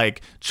about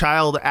like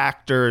child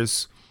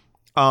actors,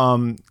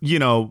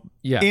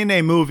 Yeah. in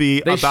a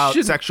movie about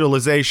shouldn't-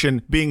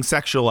 sexualization being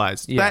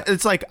sexualized. Yeah. That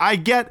it's like I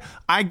get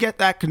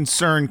that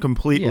concern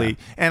completely. Yeah.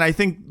 And I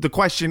think the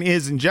question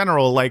is in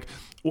general, like,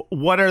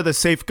 what are the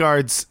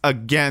safeguards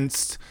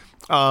against,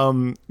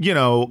 kind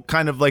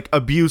of like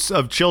abuse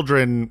of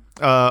children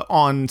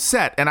on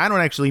set? And I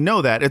don't actually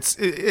know that. It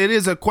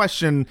is a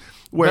question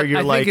where But you're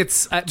I like,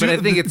 think I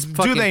think it's do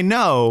fucking, they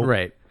know?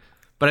 Right.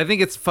 But I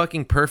think it's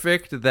fucking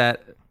perfect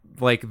that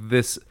like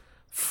this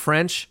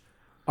French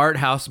art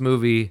house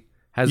movie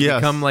has Yes.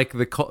 become like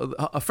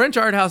a French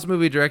art house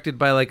movie directed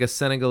by like a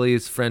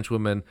Senegalese French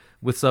woman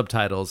with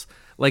subtitles.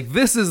 Like,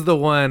 this is the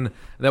one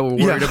that we're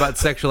worried Yeah. about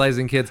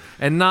sexualizing kids,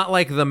 and not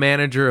like the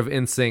manager of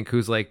NSYNC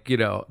who's like,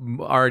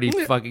 already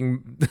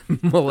fucking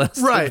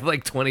molested Right.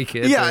 like 20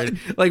 kids. Yeah. already.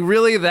 Like,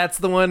 really, that's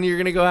the one you're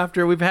gonna go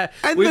after? We've had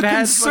And we've the had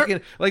concern-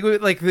 fucking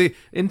like the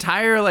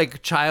entire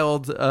like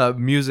child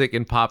music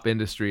and pop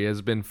industry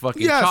has been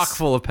fucking Yes. chock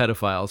full of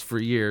pedophiles for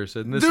years,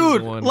 and this is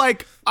Dude, the one.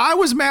 like, I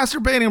was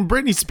masturbating on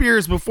Britney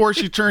Spears before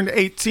she turned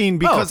 18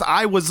 because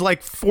I was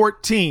like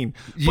 14.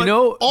 You But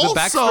know the also,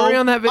 backstory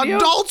on that video?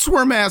 Adults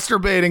were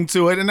masturbating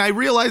to it, and I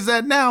realize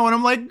that now, and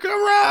I'm like,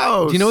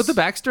 gross. Do you know what the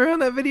backstory on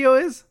that video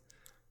is?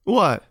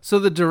 What? So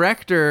the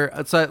director,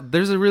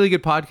 there's a really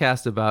good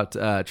podcast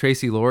about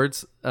Tracy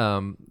Lords. It's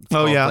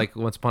called, yeah. like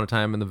Once Upon a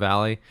Time in the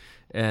Valley,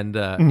 and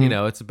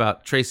Mm-hmm. it's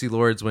about Tracy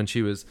Lords when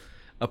she was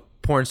a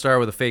porn star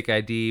with a fake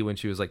ID when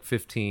she was like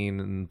 15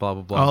 and blah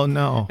blah blah. Oh,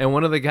 no. And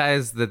one of the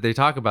guys that they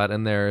talk about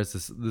in there is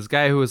this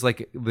guy who was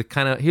like he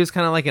was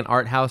kind of like an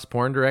art house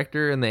porn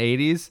director in the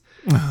 80s,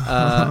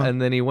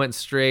 and then he went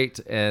straight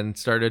and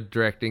started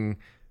directing,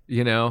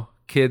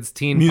 kids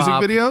teen Music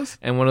pop videos?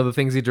 And one of the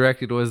things he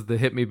directed was the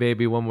 "Hit Me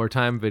Baby One More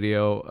Time"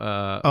 video.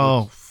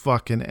 Oh,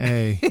 fucking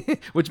A.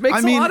 Which makes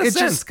I mean, a lot of it's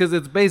sense just- because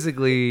it's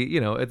basically,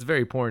 it's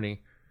very porny.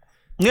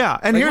 Yeah,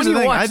 and Like, here's when the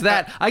you thing. watch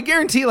that, I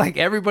guarantee like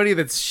everybody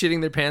that's shitting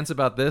their pants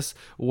about this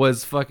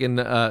was fucking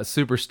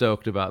super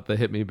stoked about the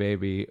 "Hit Me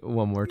Baby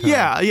One More Time."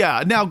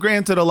 Yeah. Now,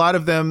 granted, a lot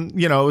of them,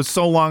 it was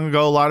so long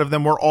ago. A lot of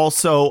them were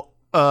also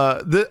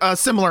a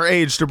similar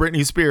age to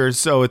Britney Spears,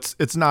 so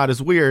it's not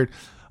as weird.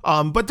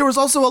 But there was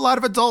also a lot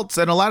of adults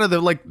and a lot of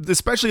the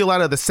especially a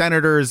lot of the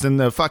senators and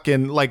the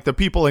fucking the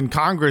people in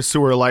Congress who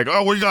were like,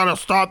 oh, we gotta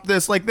stop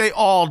this. Like they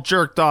all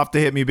jerked off to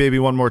 "Hit Me Baby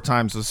One More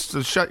Time.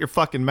 So shut your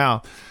fucking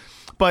mouth.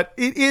 But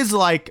it is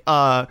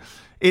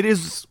it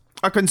is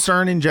a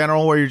concern in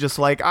general where you're just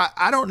like,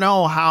 I don't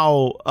know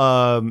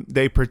how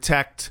they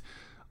protect,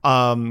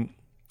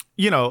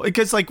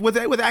 because like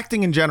with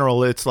acting in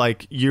general, it's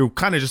like you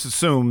kind of just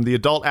assume the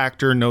adult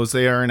actor knows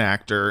they are an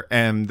actor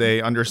and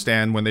they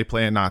understand when they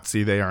play a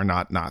Nazi, they are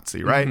not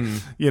Nazi, right?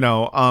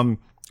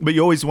 But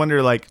you always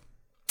wonder like,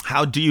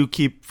 how do you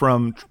keep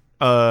from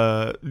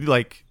I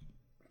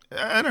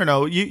don't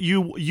know,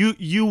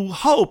 you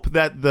hope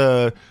that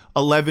the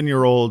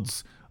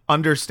 11-year-olds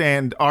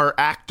are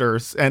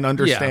actors and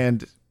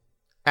understand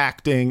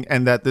acting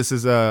and that this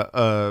is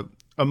a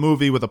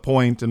movie with a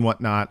point and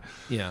whatnot.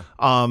 Yeah.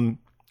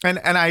 And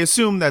I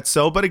assume that's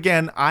so, but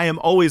again, I am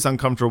always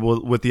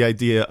uncomfortable with the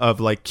idea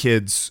of like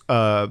kids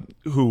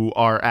who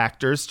are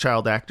actors,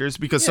 child actors,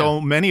 because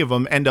so many of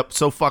them end up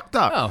so fucked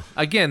up. Oh,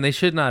 again, they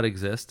should not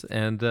exist.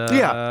 And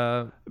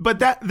But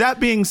that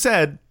being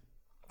said,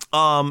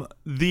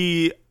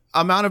 the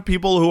amount of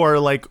people who are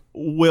like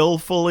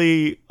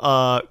willfully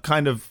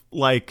kind of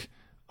like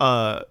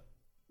the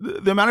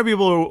amount of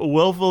people who are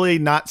willfully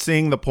not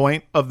seeing the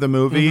point of the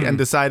movie and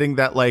deciding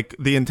that like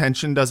the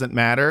intention doesn't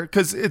matter,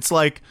 because it's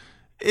like,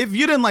 if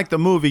you didn't like the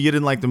movie, you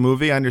didn't like the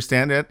movie. I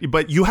understand it,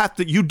 but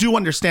you do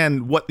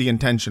understand what the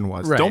intention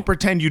was. Right. Don't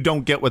pretend you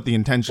don't get what the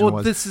intention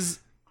was.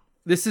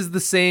 This is the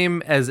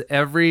same as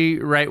every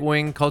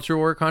right-wing culture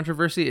war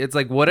controversy. It's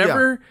like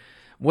whatever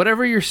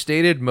your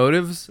stated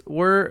motives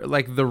were,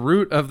 like the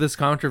root of this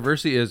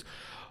controversy is,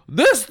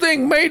 this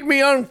thing made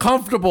me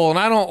uncomfortable and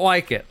I don't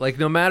like it. Like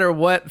no matter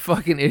what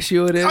fucking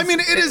issue it is. I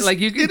mean, it is like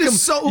you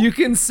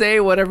can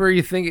say whatever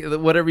you think,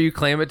 whatever you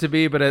claim it to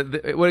be, but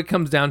what it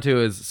comes down to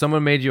is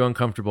someone made you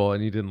uncomfortable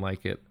and you didn't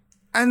like it.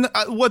 And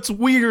what's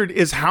weird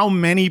is how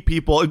many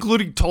people,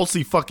 including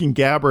Tulsi fucking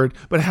Gabbard,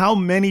 but how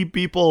many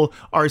people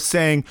are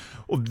saying,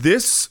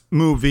 this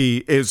movie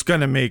is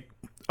going to make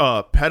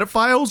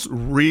pedophiles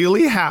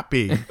really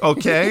happy.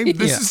 Okay.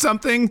 This is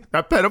something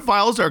that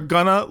pedophiles are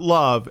gonna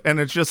love. And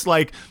it's just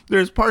like,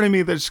 there's part of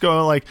me that's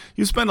going like,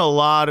 you spend a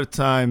lot of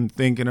time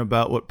thinking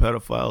about what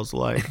pedophiles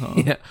like,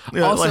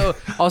 huh?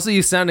 Also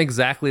you sound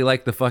exactly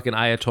like the fucking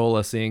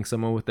Ayatollah seeing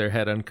someone with their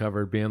head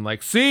uncovered being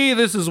like, see,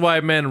 this is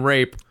why men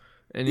rape.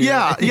 And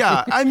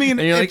I mean,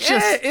 and you're like, it's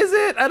just, is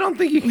it? I don't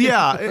think you can.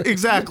 Yeah,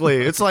 exactly.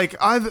 It's like,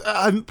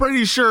 I'm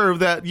pretty sure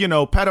that,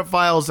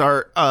 pedophiles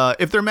are,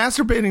 if they're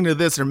masturbating to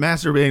this, they're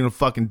masturbating to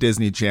fucking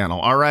Disney Channel.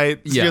 All right.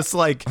 It's just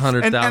like,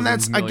 100,000 and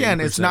that's, again,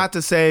 million%. it's not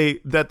to say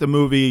that the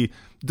movie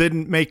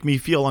didn't make me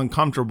feel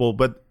uncomfortable,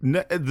 but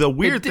the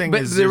weird thing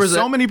is there's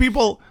so many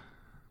people,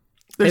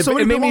 there's so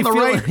many people on the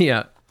right.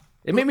 Yeah.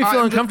 It made me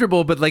feel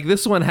uncomfortable, but like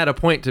this one had a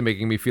point to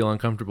making me feel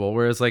uncomfortable.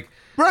 Whereas like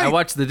I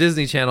watched the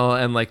Disney Channel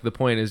and like the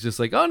point is just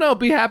like, oh no,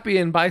 be happy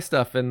and buy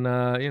stuff and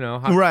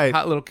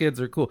hot little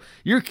kids are cool.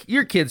 Your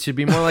kids should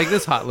be more like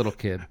this hot little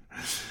kid.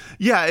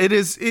 Yeah, it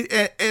is,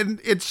 and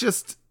it's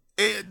just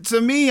to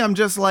me, I'm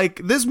just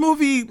like, this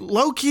movie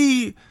low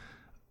key.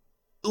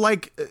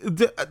 Like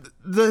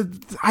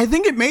I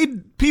think it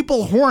made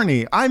people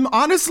horny. I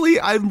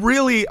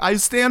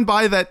stand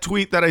by that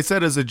tweet that I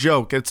said as a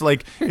joke. It's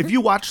like, if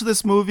you watch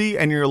this movie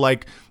and you're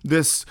like,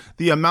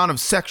 the amount of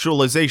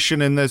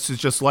sexualization in this is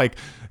just like,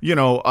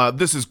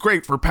 this is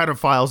great for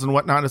pedophiles and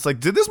whatnot. It's like,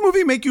 did this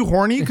movie make you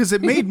horny? Because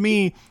it made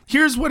me.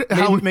 Here's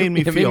how it made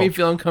me feel. It made me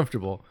feel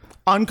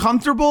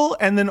uncomfortable,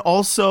 and then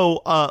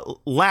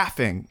also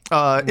laughing.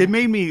 It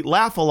made me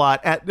laugh a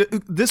lot.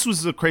 This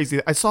was a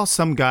crazy. I saw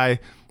some guy.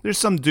 There's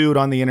some dude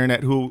on the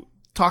internet who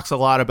talks a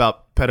lot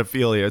about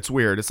pedophilia. It's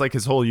weird. It's like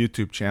his whole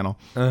YouTube channel.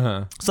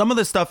 Some of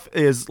the stuff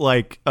is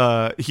like,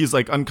 he's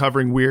like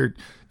uncovering weird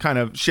kind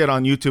of shit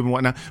on YouTube and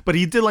whatnot. But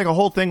he did like a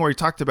whole thing where he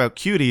talked about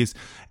cuties,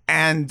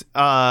 and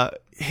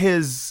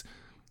his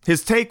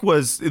take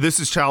was, this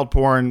is child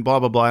porn, blah,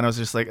 blah, blah. And I was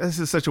just like, this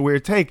is such a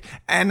weird take.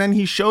 And then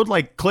he showed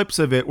like clips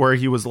of it where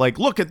he was like,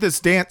 look at this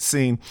dance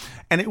scene.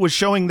 And it was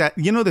showing that,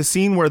 the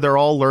scene where they're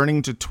all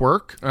learning to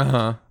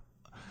twerk.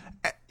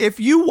 If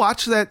you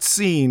watch that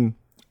scene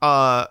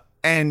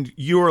and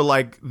you're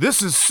like,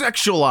 this is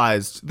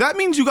sexualized, that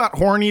means you got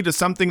horny to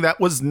something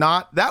that was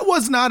not a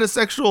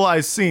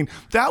sexualized scene.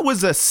 That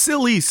was a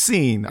silly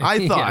scene,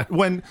 I thought.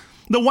 When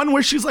the one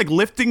where she's like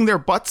lifting their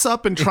butts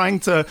up and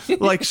trying to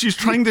like, she's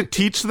trying to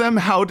teach them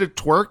how to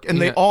twerk, and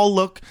they all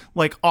look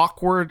like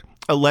awkward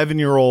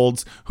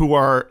 11-year-olds who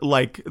are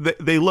like,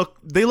 they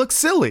look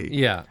silly.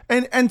 Yeah.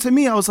 And to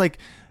me, I was like,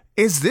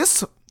 is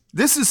this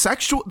this is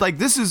sexual. Like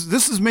this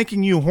is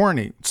making you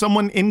horny.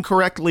 Someone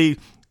incorrectly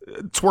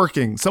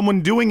twerking,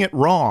 someone doing it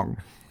wrong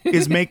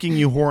is making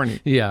you horny.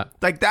 Yeah.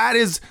 Like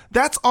that's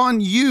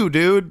on you,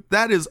 dude.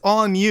 That is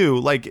on you.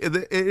 Like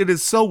it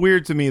is so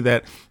weird to me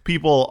that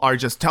people are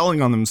just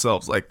telling on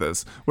themselves like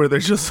this, where they're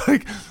just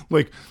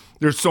like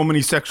there's so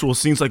many sexual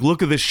scenes. Like,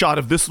 look at this shot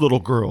of this little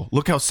girl.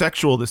 Look how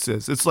sexual this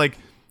is. It's like,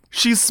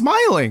 she's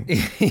smiling.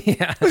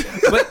 Yeah,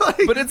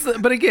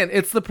 but again,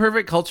 it's the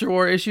perfect culture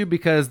war issue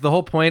because the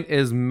whole point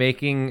is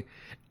making.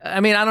 I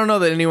mean, I don't know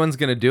that anyone's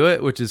gonna do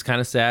it, which is kind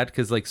of sad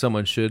because like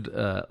someone should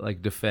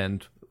like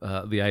defend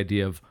the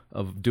idea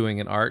of doing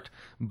an art.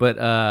 But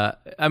I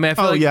mean, I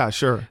feel like yeah,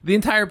 sure. The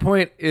entire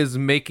point is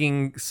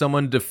making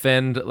someone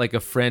defend like a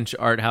French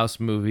art house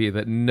movie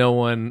that no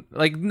one,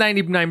 like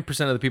 99%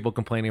 of the people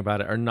complaining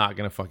about it, are not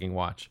gonna fucking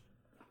watch.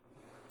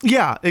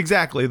 Yeah,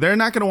 exactly. They're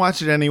not going to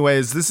watch it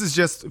anyways. This is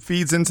just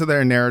feeds into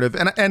their narrative,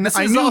 and This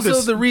I is knew also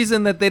this. the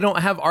reason that they don't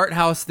have art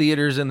house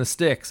theaters in the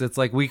sticks. It's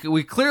like we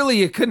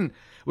clearly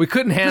we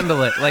couldn't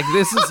handle it. Like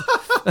this is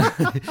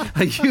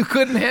like you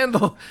couldn't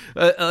handle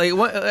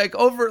like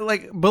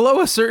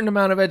below a certain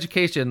amount of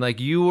education. Like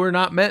you were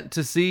not meant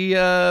to see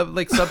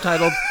like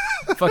subtitled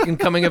fucking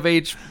coming of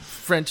age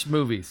French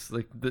movies.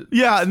 Like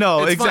Yeah,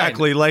 no, it's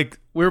exactly. fine. Like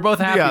We were both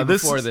happy Yeah,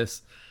 before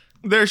this.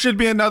 there should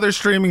be another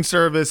streaming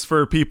service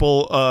for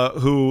people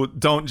who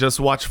don't just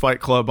watch Fight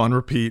Club on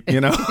repeat.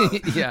 You know,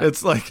 Yeah.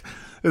 it's like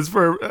it's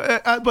for.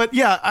 But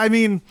yeah, I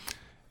mean,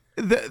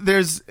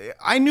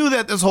 I knew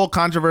that this whole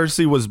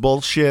controversy was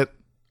bullshit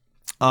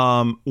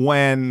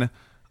when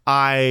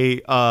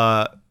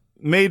I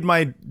made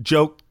my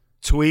joke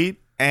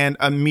tweet and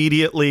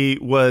immediately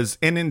was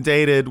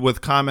inundated with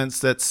comments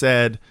that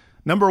said,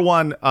 number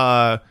one,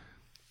 that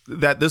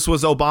this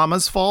was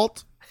Obama's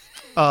fault.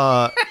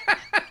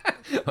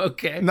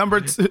 Okay.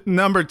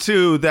 Number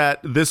two, that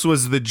this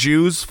was the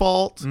Jews'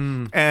 fault,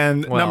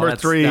 and Well, number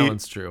three, that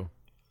one's true.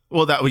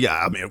 well,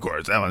 I mean, of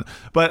course, that one,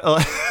 but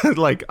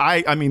like,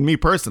 I mean, me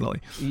personally,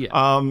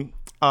 Yeah.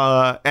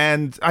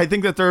 and I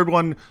think the third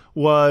one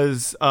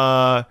was,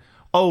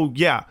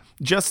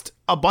 just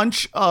a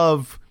bunch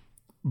of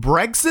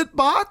Brexit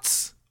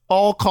bots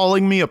all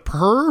calling me a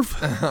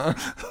perv,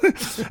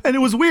 and it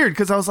was weird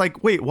because I was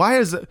like, wait, why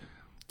is it?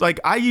 Like,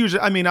 I've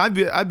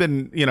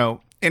been,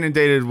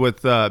 inundated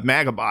with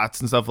MAGA bots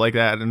and stuff like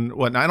that and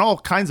whatnot, and all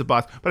kinds of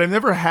bots, but I've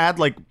never had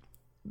like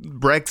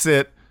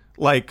Brexit,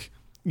 like,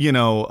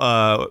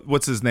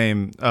 what's his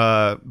name?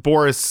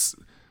 Boris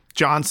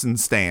Johnson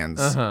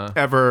stands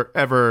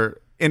ever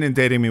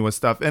inundating me with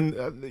stuff. And,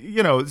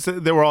 so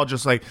they were all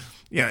just like,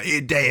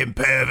 you damn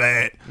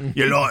pervert,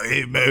 you like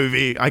his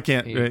movie. I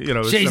can't,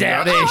 She's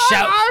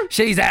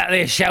out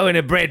there showing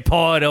a bread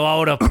pie to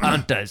all the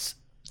punters.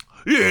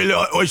 You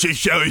like when she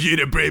shows you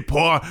the bread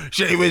pie?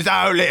 She was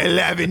only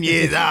 11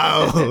 years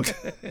old.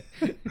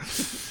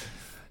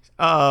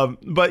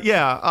 But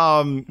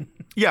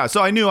yeah,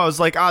 so I knew, I was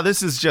like,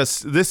 this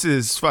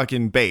is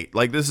fucking bait.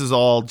 Like, this is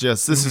all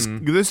just, this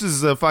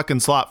is a fucking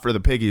slot for the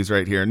piggies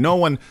right here. No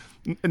one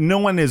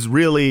is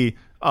really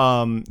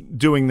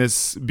doing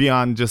this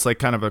beyond just like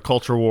kind of a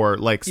culture war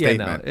like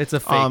statement. Yeah, no, it's a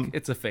fake.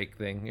 It's a fake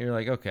thing. You're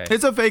like, okay,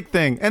 it's a fake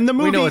thing, and the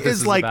movie we know what this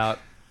is like about.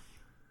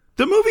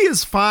 The movie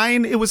is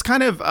fine. It was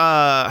kind of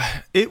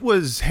it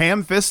was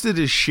ham-fisted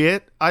as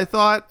shit, I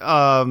thought,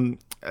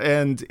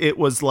 and it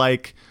was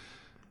like,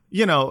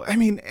 I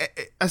mean,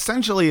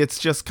 essentially, it's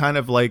just kind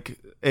of like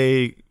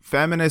a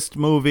feminist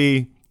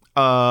movie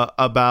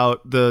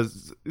about the,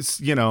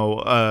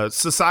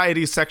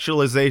 society's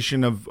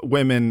sexualization of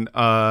women,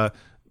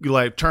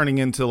 like turning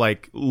into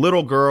like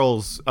little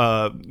girls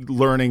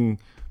learning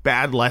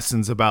bad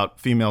lessons about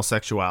female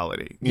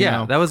sexuality. You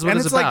know? That was what And it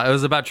was it's about. like- It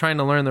was about trying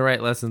to learn the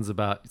right lessons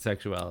about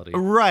sexuality.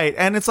 Right.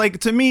 And it's like,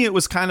 to me, it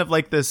was kind of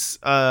like this,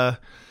 I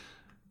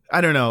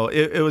don't know.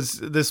 It was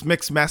this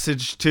mixed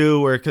message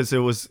too, where, cause it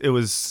was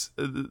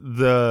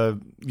the,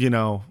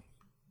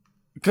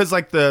 cause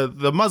like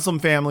the Muslim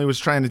family was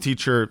trying to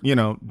teach her,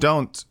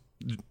 don't,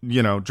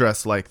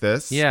 dress like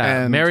this. Yeah,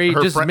 And marry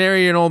her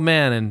marry an old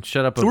man and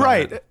shut up about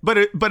Right. it. But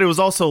it was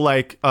also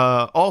like,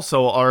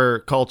 also our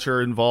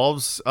culture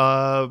involves,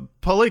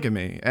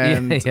 polygamy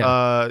and,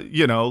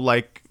 Yeah.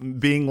 like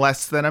being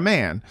less than a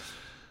man.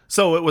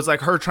 So it was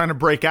like her trying to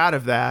break out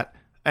of that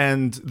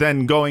and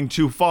then going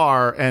too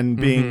far and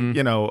being,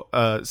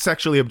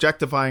 sexually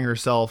objectifying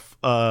herself,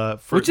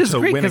 Which is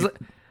great winning. because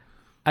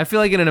I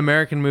feel like in an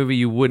American movie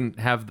you wouldn't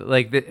have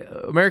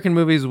American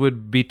movies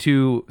would be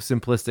too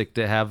simplistic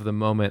to have the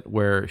moment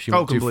where she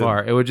went too completely.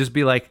 far. It would just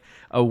be like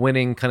a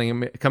winning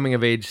coming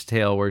of age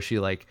tale where she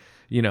like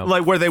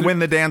where they win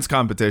the dance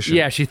competition.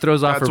 yeah, she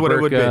throws off That's her what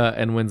it would burqa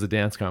and wins a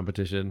dance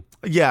competition.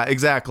 Yeah,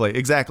 exactly.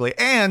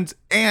 And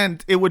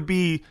it would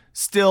be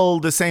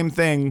still the same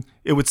thing.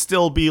 It would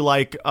still be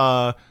like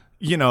a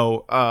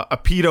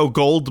pedo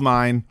gold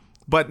mine,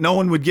 but no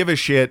one would give a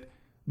shit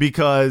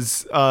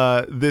because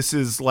this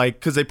is like,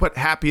 because they put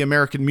happy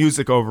American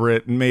music over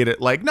it and made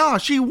it like, no,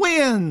 she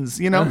wins,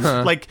 you know.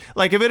 Like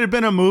if it had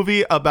been a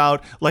movie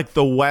about like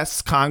the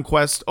West's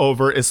conquest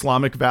over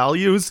Islamic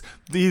values,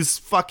 these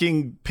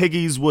fucking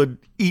piggies would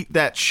eat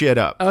that shit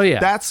up. Oh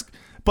yeah,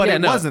 but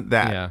it wasn't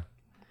that. Yeah.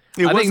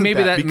 It I think wasn't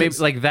maybe that maybe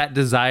like that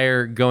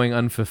desire going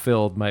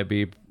unfulfilled might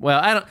be. Well,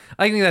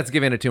 I think that's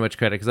giving it too much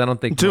credit because I don't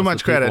think too most much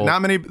of the credit. people-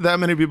 Not that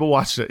many people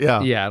watched it.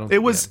 Yeah, Yeah, I don't it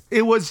think- was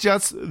it was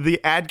just the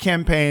ad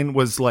campaign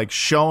was like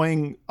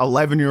showing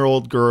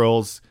 11-year-old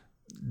girls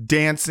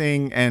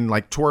dancing and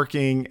like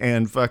twerking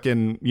and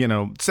fucking, you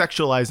know,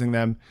 sexualizing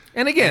them.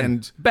 And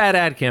again, bad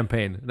ad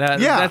campaign.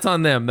 That's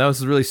on them. That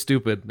was really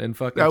stupid and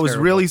fucking. That was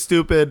terrible. really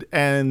stupid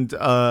and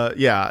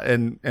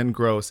and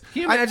gross.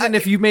 Can you imagine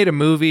if you made a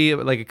movie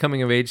like a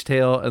coming of age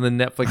tale and then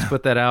Netflix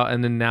put that out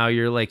and then now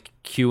you're like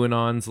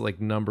QAnon's like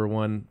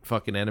 #1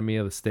 fucking enemy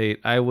of the state?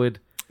 I would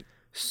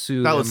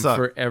sue them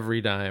for every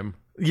dime.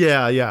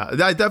 Yeah.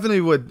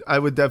 I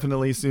would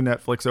definitely sue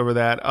Netflix over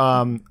that.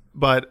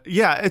 But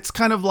yeah, it's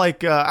kind of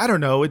like I don't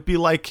know. It'd be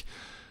like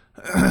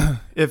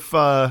if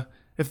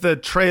the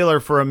trailer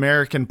for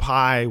American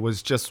Pie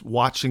was just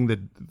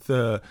watching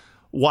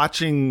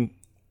watching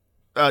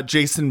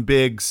Jason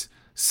Biggs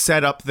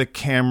set up the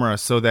camera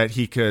so that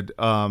he could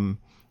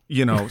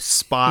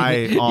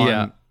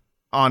spy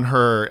on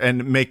her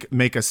and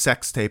make a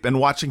sex tape, and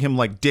watching him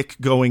like dick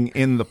going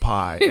in the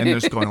pie and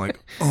just going like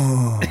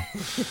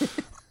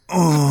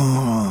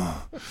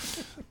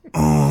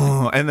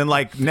and then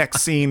like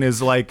next scene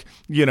is like,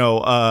 you know,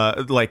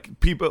 like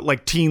people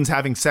like teens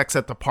having sex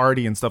at the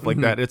party and stuff like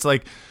that. It's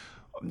like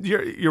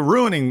you're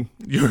ruining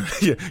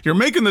you're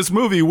making this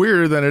movie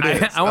weirder than it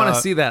is. I want to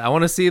see that. I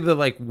want to see the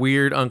like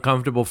weird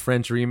uncomfortable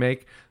French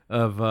remake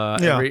of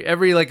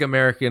every like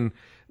American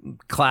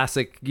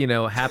classic, you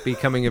know, happy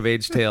coming of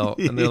age tale,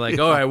 and they're like,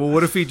 all right, well,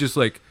 what if he just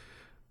like,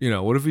 you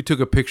know, what if he took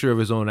a picture of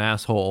his own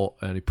asshole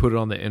and he put it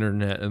on the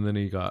internet and then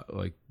he got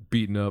like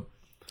beaten up.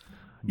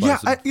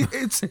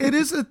 It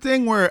is a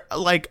thing where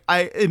like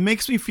it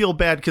makes me feel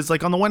bad because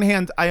like on the one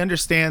hand I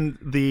understand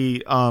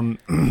the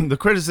the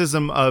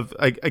criticism of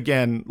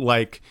again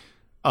like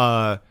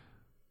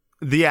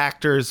the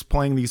actors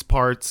playing these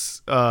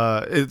parts.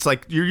 It's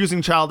like you're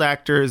using child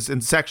actors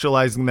and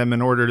sexualizing them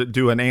in order to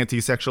do an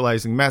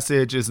anti-sexualizing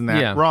message. Isn't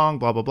that wrong?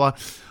 Blah blah blah.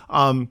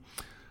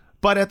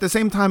 But at the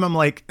same time I'm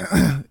like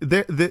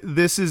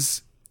this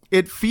is,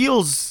 it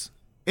feels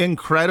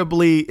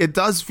incredibly, it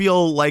does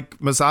feel like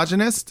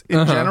misogynist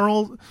in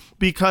general,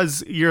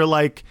 because you're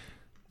like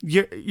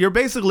you're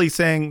basically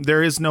saying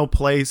there is no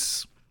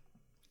place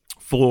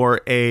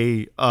for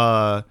a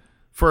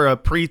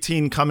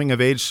preteen coming of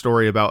age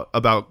story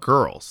about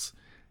girls.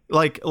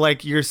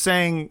 Like you're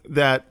saying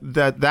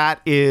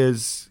that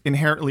is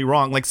inherently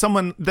wrong. Like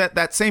someone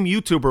that same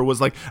YouTuber was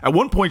like, at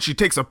one point she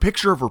takes a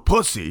picture of her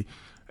pussy,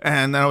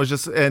 and I was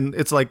just, and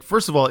it's like,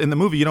 first of all, in the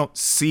movie you don't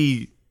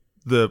see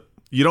the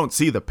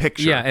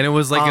picture. Yeah, and it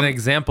was like an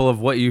example of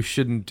what you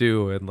shouldn't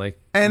do, and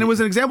it was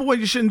an example of what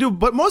you shouldn't do.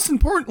 But most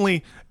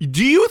importantly,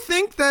 do you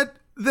think that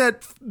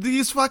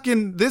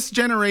this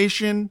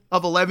generation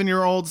of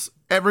 11-year-olds,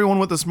 everyone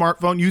with a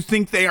smartphone, you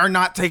think they are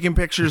not taking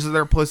pictures of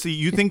their pussy?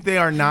 You think they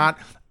are not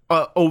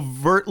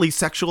overtly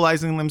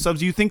sexualizing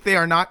themselves? You think they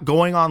are not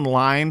going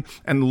online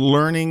and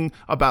learning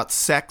about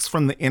sex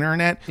from the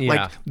internet? Yeah.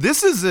 Like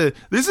this is a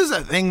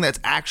thing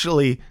that's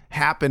actually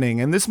happening,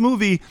 and this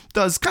movie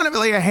does kind of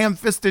like a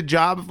ham-fisted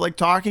job of like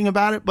talking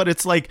about it. But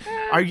it's like,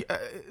 are you?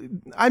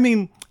 I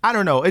mean, I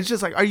don't know. It's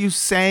just like, are you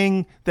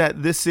saying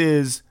that this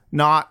is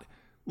not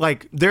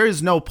like, there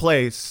is no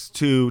place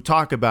to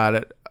talk about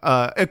it?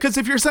 Because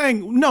if you're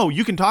saying no,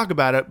 you can talk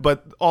about it,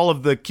 but all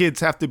of the kids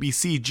have to be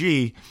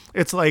CG.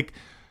 It's like,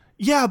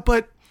 yeah,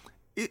 but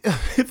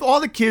if all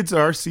the kids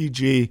are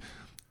CG,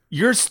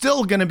 you're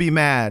still gonna be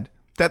mad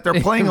that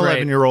they're playing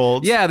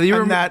 11-year-olds. Yeah, they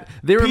were mad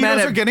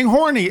are getting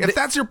horny. If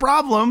that's your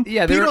problem,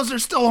 pedos are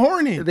still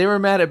horny. They were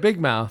mad at Big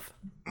Mouth.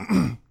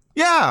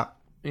 Yeah,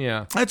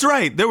 that's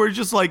right. They were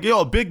just like,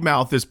 yo, Big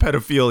Mouth is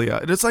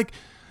pedophilia, and it's like,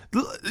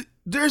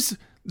 there's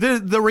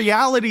the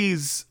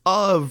realities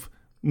of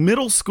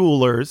middle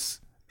schoolers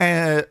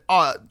and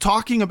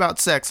talking about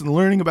sex and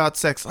learning about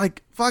sex,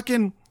 like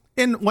fucking.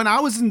 And when I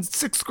was in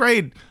 6th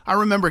grade, I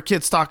remember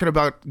kids talking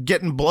about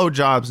getting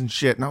blowjobs and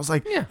shit, and I was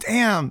like,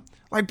 damn,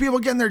 like people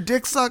getting their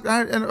dick sucked.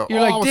 And you're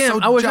like,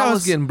 damn, I wish I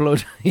was getting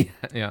blowjobs.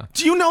 Yeah.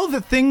 Do you know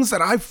the things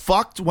that I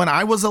fucked when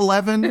I was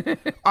 11?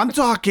 I'm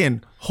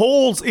talking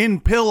holes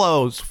in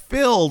pillows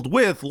filled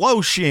with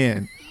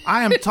lotion.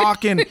 I am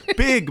talking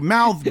Big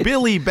Mouth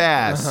Billy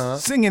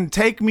Bass singing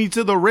 "Take Me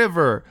to the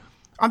River."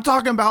 I'm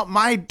talking about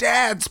my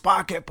dad's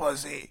pocket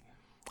pussy.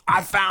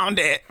 I found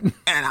it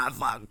and I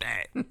fucked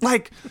it.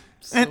 Like,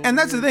 and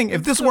that's the thing.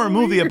 If this were a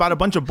movie about a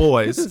bunch of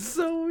boys, it's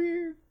so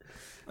weird.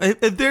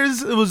 If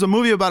it was a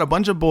movie about a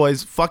bunch of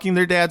boys fucking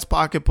their dad's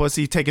pocket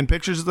pussy, taking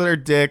pictures of their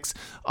dicks,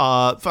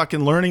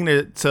 fucking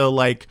learning to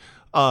like,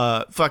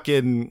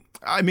 fucking.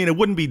 I mean, it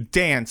wouldn't be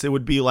dance. It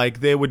would be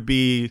like they would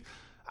be.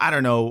 I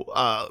don't know,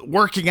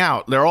 working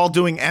out. They're all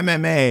doing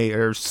MMA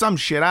or some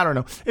shit. I don't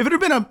know. If it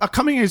had been a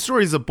coming of age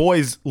stories of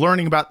boys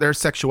learning about their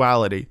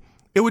sexuality,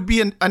 it would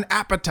be an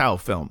Apatow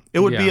film. It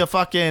would be a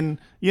fucking,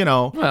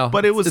 Well,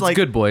 but it was it's like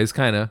Good Boys,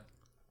 kind of.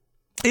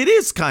 It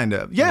is kind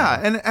of, yeah.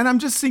 And I'm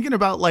just thinking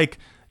about like,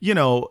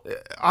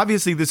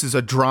 obviously this is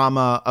a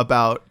drama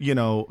about,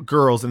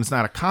 girls, and it's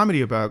not a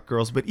comedy about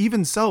girls, but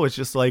even so, it's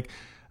just like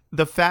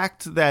the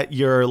fact that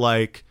you're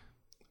like,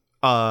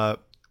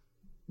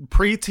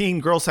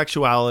 preteen girl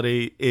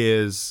sexuality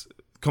is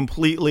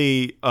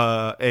completely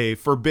a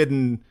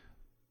forbidden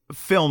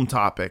film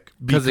topic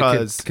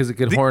because it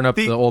could horn up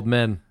the old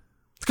men.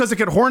 Because it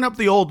could horn up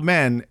the old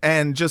men,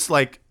 and just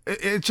like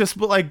it's just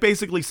like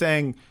basically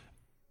saying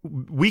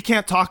we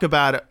can't talk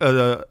about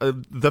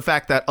the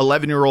fact that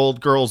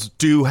 11-year-old girls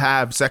do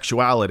have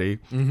sexuality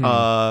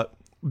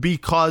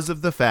because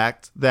of the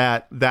fact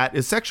that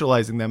is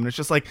sexualizing them. And it's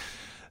just like,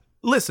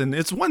 listen,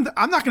 it's one.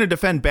 I'm not going to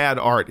defend bad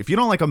art. If you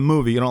don't like a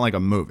movie, you don't like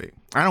a movie.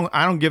 I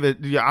don't give it.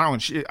 I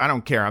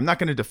don't care. I'm not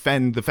going to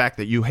defend the fact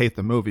that you hate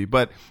the movie,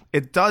 but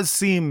it does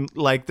seem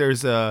like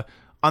there's a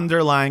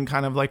underlying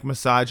kind of like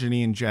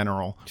misogyny in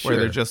general, where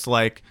they're just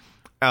like,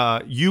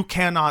 you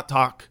cannot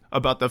talk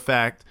about the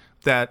fact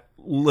that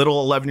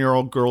little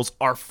 11-year-old girls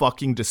are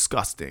fucking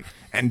disgusting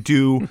and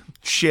do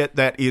shit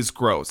that is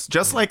gross,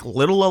 just like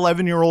little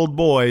 11-year-old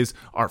boys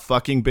are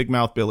fucking big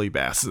mouth Billy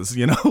Basses,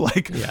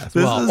 like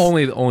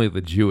only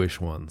the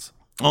Jewish ones,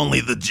 only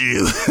the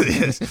Jew.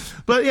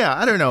 But yeah,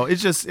 I don't know,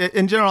 it's just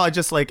in general,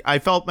 I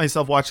felt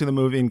myself watching the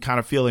movie and kind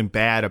of feeling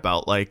bad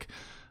about like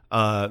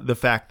the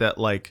fact that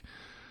like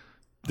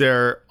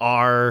there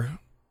are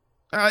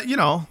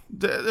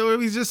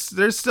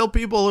there's still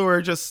people who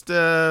are just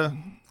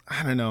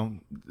I don't know.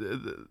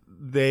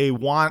 They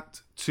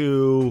want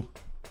to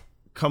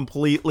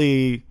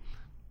completely.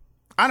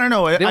 I don't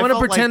know. They want to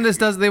pretend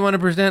They want to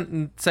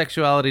pretend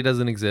sexuality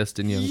doesn't exist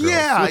in young girls.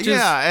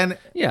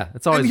 Yeah,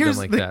 it's always been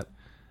like that.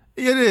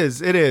 It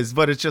is.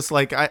 But it's just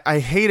like I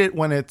hate it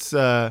when it's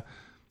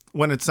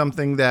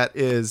something that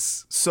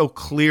is so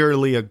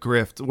clearly a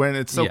grift. When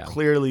it's so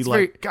clearly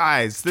like,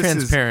 guys, this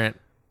transparent.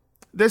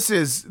 This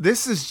is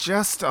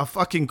just a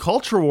fucking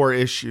culture war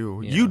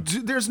issue. Yeah.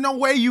 There's no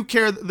way you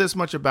care this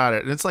much about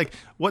it. And it's like,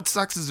 what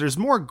sucks is there's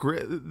more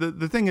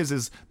the thing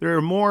is there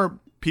are more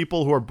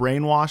people who are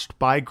brainwashed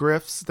by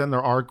grifts than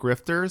there are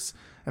grifters,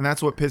 and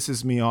that's what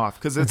pisses me off,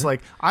 because it's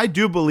like, I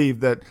do believe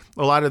that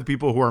a lot of the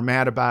people who are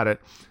mad about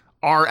it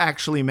are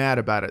actually mad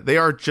about it. They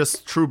are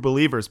just true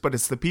believers, but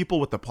it's the people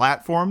with the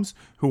platforms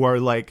who are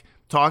like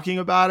talking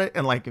about it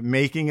and like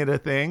making it a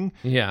thing.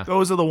 Yeah.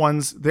 Those are the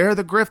ones, they're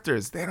the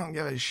grifters. They don't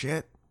give a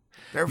shit.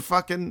 They're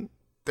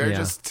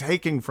just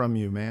taking from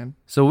you, man.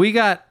 So we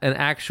got an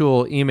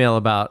actual email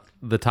about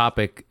the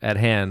topic at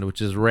hand, which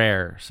is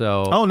rare.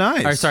 So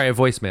nice. Or, sorry, a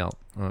voicemail.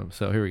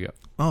 So here we go.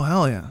 Oh,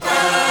 hell yeah.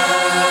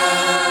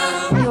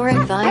 Your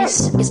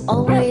advice is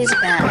always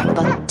bad,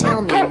 but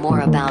tell me more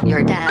about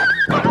your dad.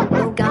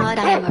 Oh God,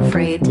 I am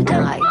afraid to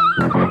die.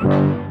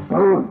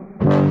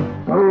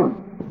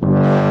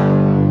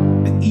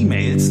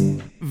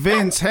 Emails.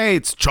 Vince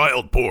hates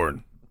child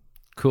porn.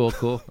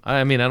 Cool.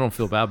 I mean, I don't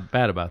feel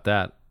bad about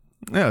that.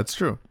 Yeah, it's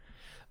true.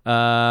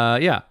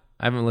 Yeah,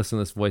 I haven't listened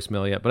to this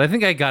voicemail yet, but I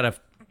think I got an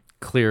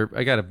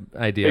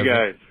idea. Hey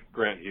guys,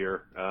 Grant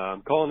here.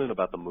 I'm calling in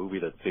about the movie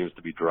that seems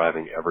to be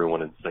driving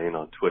everyone insane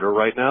on Twitter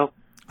right now.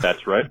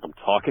 That's right, I'm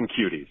talking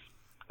Cuties.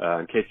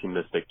 In case you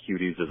missed it,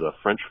 Cuties is a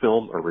French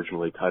film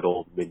originally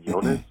titled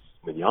Mignons.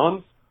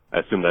 I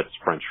assume that's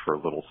French for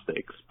little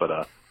steaks, but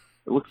it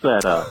looks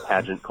at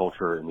pageant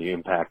culture and the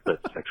impact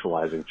that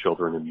sexualizing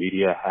children in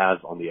media has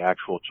on the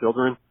actual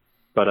children.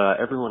 But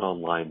everyone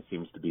online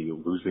seems to be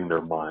losing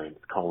their mind,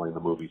 calling the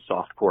movie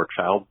softcore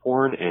child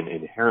porn and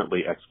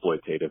inherently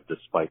exploitative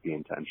despite the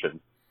intention.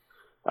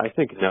 I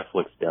think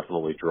Netflix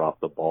definitely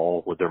dropped the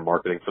ball with their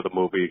marketing for the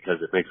movie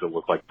because it makes it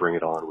look like Bring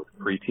It On with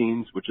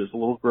preteens, which is a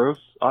little gross,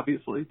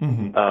 obviously.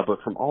 Mm-hmm.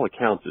 But from all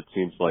accounts, it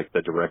seems like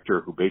the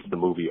director who based the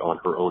movie on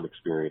her own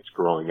experience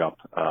growing up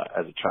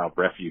as a child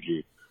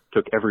refugee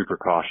took every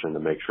precaution to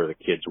make sure the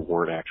kids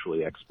weren't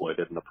actually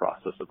exploited in the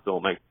process of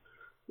filming.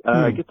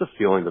 I get the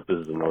feeling that this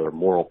is another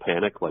moral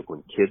panic, like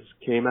when Kids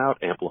came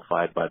out,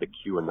 amplified by the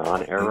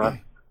QAnon era.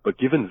 But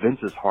given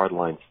Vince's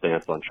hardline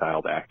stance on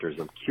child actors,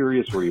 I'm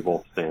curious where you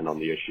both stand on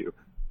the issue.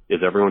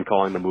 Is everyone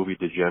calling the movie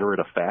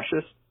Degenerate a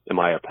fascist? Am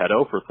I a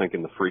pedo for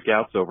thinking the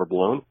freakout's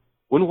overblown?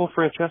 When will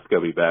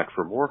Francesca be back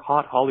for more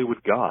hot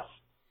Hollywood goss?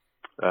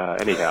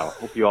 Anyhow,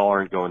 hope you all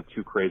aren't going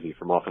too crazy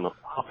from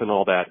huffing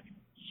all that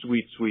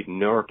sweet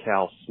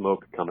NorCal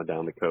smoke coming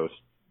down the coast.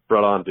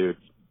 Brought on, dudes.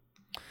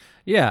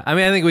 Yeah, I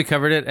mean, I think we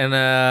covered it, and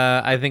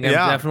I think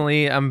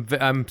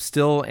I'm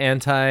still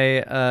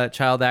anti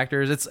child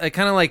actors. It's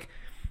kind of like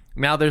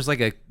now there's like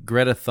a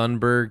Greta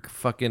Thunberg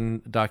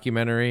fucking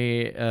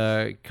documentary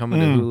coming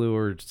to Hulu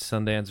or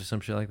Sundance or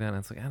some shit like that. And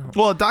it's like, I don't.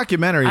 Well, a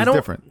documentary is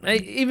different.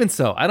 Even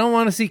so, I don't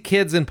want to see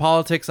kids in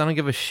politics. I don't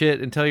give a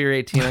shit until you're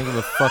 18. I don't give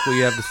a fuck what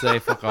you have to say.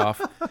 Fuck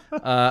off.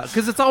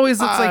 Because it's always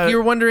like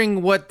you're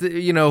wondering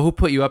who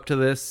put you up to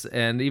this,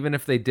 and even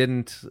if they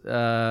didn't,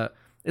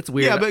 it's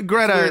weird. Yeah, but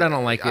Greta, It's weird. I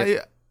don't like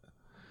it.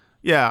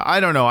 I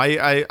don't know.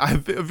 I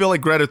feel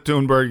like Greta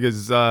Thunberg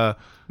is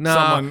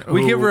someone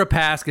we who, give her a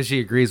pass because she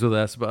agrees with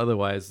us, but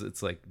otherwise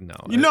it's like no.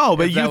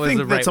 but If you was think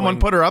the that right someone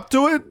wing- put her up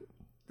to it?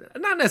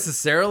 Not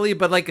necessarily,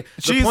 but like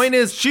the point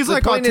is she's the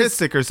like point is-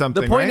 autistic or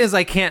something. The point right? is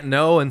I can't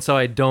know, and so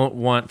I don't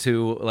want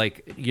to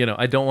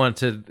I don't want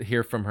to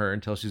hear from her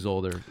until she's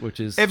older, which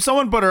is if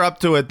someone put her up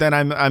to it, then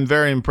I'm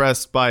very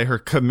impressed by her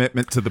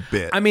commitment to the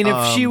bit. I mean,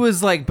 if she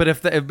was like, but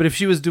if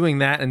she was doing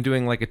that and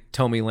doing like a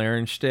Tommy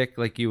Lahren shtick,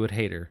 like you would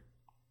hate her.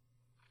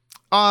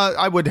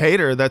 I would hate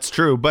her. That's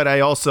true, but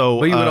I also.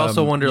 But you would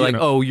also wonder, you like, know.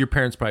 oh, your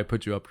parents probably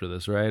put you up to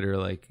this, right? Or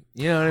like,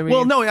 you know what I mean?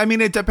 Well, no, I mean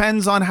it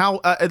depends on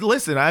how.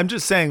 Listen, I'm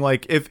just saying,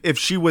 like, if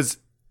she was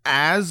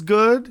as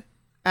good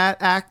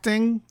at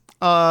acting,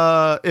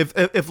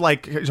 if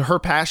like her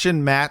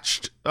passion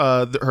matched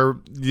her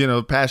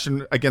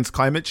passion against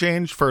climate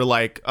change for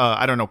like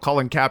I don't know,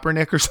 Colin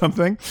Kaepernick or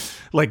something,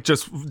 like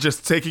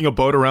just taking a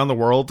boat around the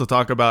world to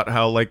talk about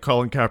how like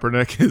Colin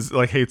Kaepernick is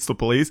like hates the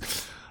police.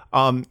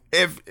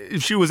 If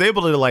she was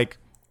able to like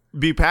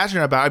be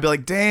passionate about it, I'd be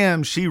like,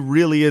 damn, she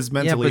really is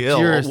mentally but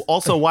ill.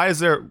 Also, why is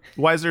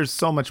there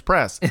so much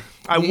press?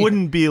 I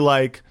wouldn't be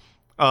like,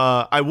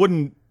 oh,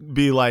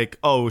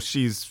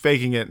 she's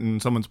faking it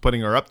and someone's putting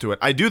her up to it.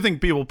 I do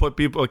think people put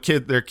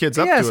their kids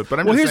up Yes. to it, but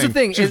I'm Well, just here's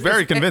saying the thing. she's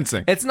very It's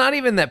convincing. It's not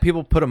even that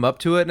people put them up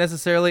to it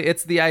necessarily.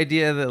 It's the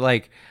idea that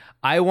like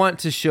I want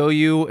to show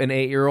you an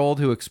 8-year-old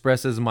who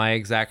expresses my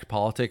exact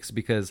politics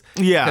because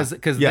Yes.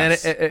 then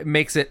it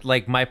makes it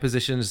like my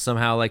position is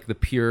somehow like the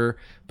pure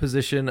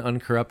position,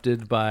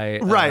 uncorrupted by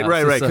Right,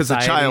 because the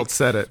society. child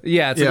said it.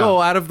 Yeah, it's like, oh,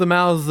 out of the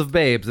mouths of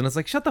babes, and it's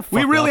like, shut the fuck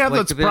We really up. have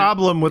Like, this they're-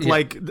 problem with yeah.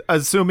 like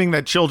assuming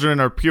that children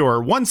are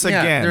pure. Once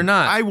Yeah, again, they're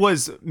not. I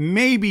was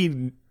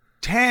maybe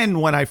 10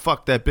 when I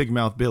fucked that big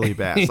mouth Billy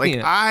Bass. Like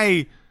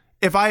Yeah.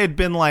 if I had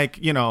been like,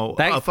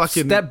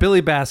 that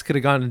Billy Bass could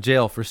have gone to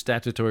jail for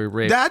statutory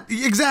rape.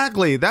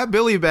 that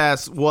Billy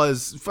Bass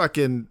was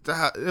fucking.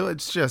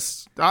 It's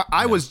just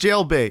I was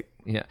jailbait.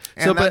 yeah.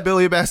 And that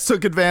Billy Bass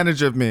took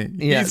advantage of me.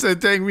 Yeah. He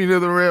said, "Take me to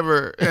the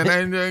river," and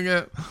I'm doing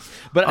it.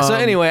 But so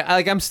anyway,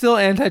 like I'm still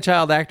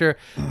anti-child actor,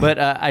 but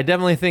I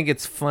definitely think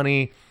it's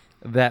funny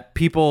that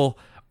people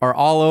are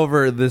all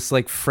over this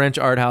like French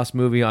art house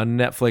movie on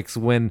Netflix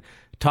when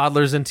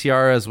Toddlers and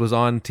Tiaras was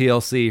on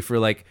TLC for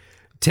like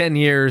 10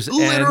 years.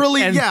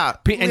 Literally, and yeah.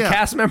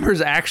 Cast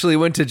members actually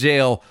went to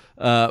jail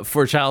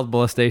for child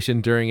molestation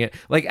during it.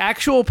 Like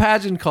actual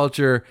pageant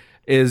culture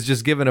is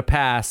just given a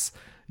pass.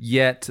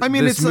 Yet I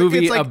mean, this it's like- movie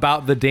it's like-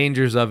 about the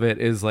dangers of it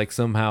is like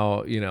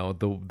somehow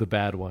the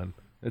bad one.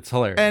 It's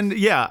hilarious.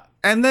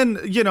 And then,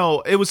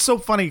 it was so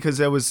funny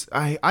because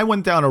I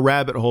went down a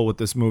rabbit hole with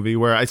this movie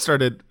where I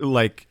started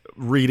like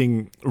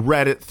reading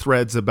Reddit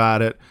threads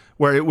about it,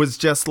 where it was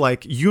just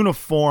like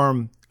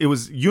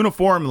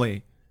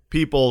uniformly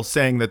people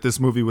saying that this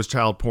movie was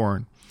child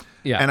porn.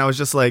 yeah. And I was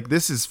just like,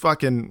 this is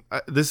fucking,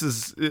 this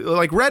is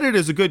like Reddit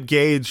is a good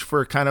gauge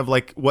for kind of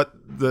like what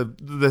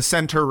the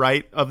center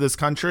right of this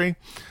country.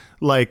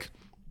 Like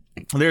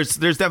there's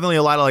definitely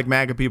a lot of like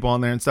MAGA people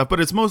on there and stuff, but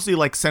it's mostly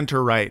like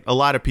center right. A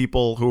lot of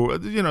people who,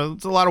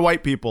 it's a lot of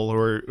white people who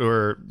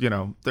are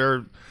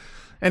they're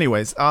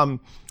anyways.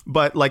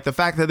 But like the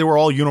fact that they were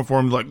all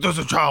uniformed, like this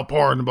is child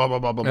porn, blah, blah,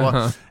 blah, blah,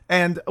 blah.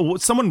 And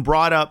someone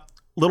brought up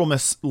Little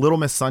Miss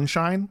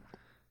Sunshine.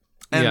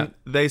 And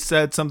they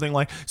said something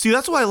like, see,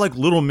 that's why I like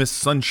Little Miss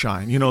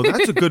Sunshine.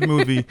 That's a good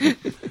movie.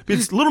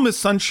 Because Little Miss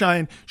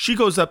Sunshine, she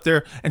goes up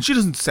there and she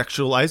doesn't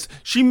sexualize.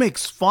 She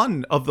makes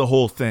fun of the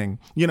whole thing.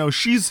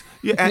 She's,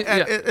 and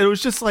it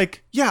was just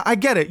like, yeah, I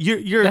get it.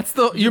 You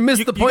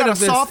missed the point got of a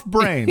this. soft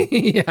brain.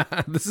 yeah,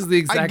 this is the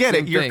exact I get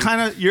same it. You're thing. kind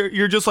of,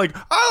 you're just like,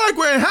 I like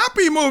when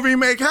happy movie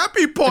make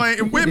happy point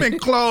and women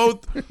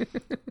clothed.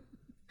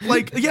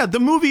 Like, yeah, the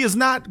movie is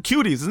not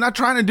Cuties. It's not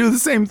trying to do the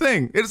same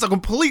thing. It's a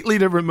completely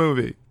different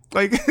movie.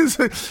 Like it's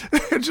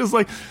just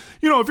like,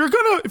 if you're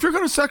gonna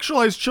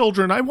sexualize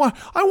children, I want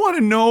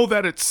to know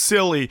that it's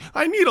silly.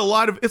 I need a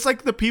lot of. It's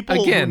like the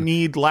people who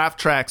need laugh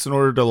tracks in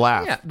order to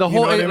laugh. Yeah, the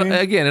whole You know what I mean?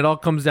 again, it all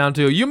comes down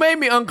to you made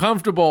me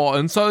uncomfortable,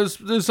 and so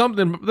there's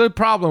the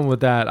problem with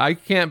that. I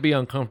can't be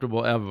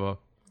uncomfortable ever.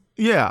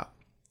 Yeah,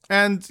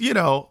 and It's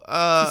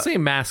the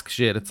same mask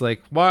shit. It's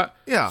like what?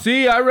 Yeah.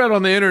 See, I read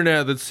on the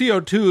internet that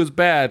CO2 is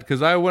bad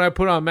because when I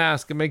put on a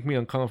mask, it make me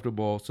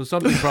uncomfortable. So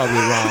something's probably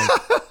wrong.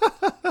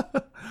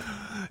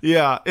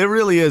 Yeah, it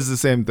really is the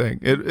same thing.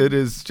 It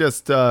is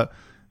just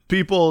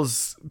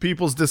people's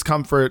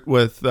discomfort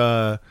with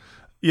fucking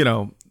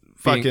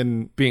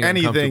being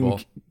anything. uncomfortable.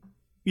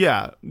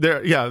 Yeah,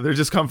 their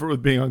discomfort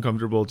with being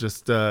uncomfortable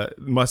just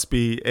must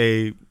be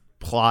a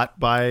plot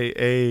by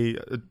a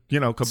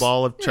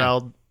cabal of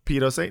child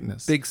pedo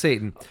Satanists. Big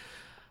Satan.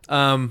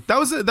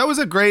 That was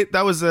a great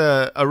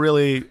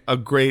really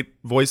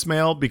great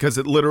voicemail because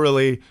it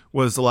literally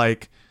was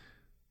like,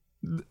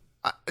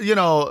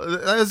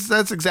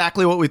 that's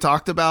exactly what we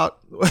talked about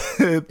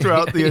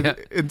throughout the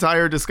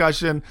entire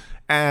discussion.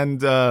 And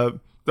the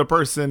the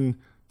person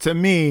to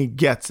me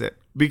gets it,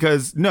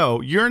 because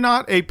no, you're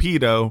not a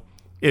pedo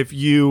if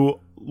you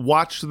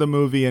watch the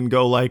movie and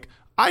go like,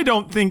 I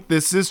don't think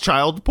this is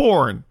child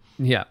porn.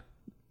 Yeah.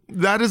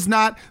 That is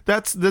not,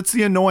 that's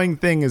the annoying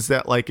thing, is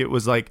that like, it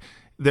was like,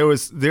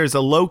 there's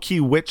a low key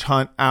witch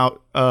hunt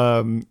out,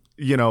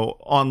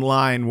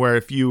 online, where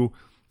if you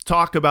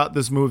talk about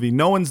this movie,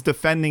 no one's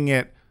defending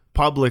it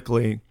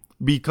publicly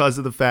because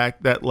of the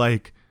fact that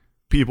like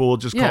people will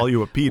just call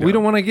you a pedo. We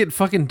don't want to get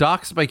fucking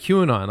doxxed by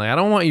QAnon. Like, I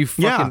don't want you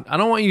fucking, Yeah. I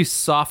don't want you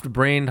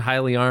soft-brained,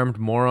 highly armed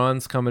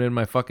morons coming in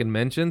my fucking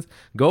mentions.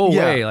 Go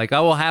away. Yeah. Like,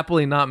 I will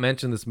happily not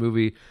mention this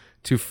movie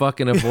to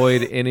fucking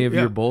avoid any of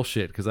your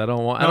bullshit, because I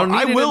don't want. I No, don't need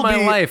I it will in my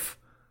be- life.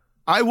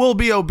 I will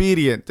be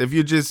obedient if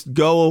you just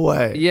go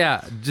away.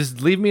 Yeah,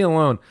 just leave me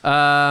alone.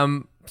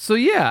 So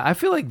yeah, I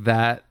feel like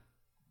that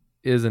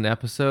is an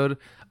episode.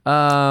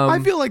 I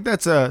feel like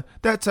that's a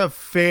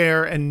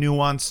fair and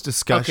nuanced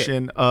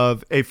discussion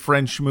of a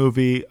French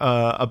movie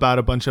about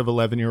a bunch of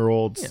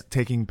 11-year-olds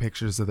taking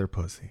pictures of their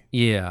pussy.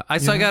 Yeah, I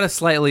got a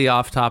slightly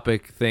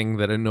off-topic thing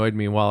that annoyed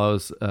me while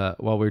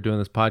we were doing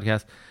this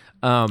podcast.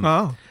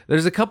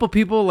 There's a couple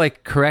people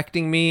like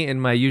correcting me in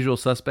my Usual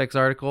Suspects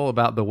article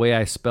about the way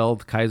I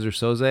spelled Kaiser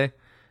Soze,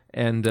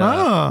 and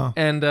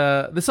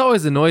this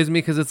always annoys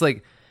me because it's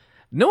like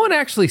no one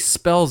actually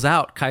spells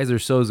out Kaiser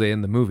Soze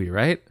in the movie,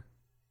 right?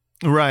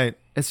 Right.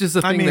 It's just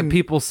a thing that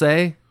people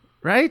say,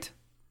 right?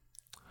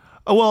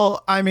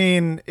 Well, I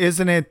mean,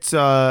 isn't it?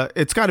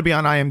 It's got to be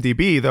on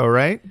IMDb, though,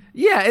 right?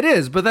 Yeah, it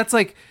is. But that's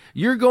like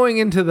you're going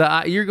into the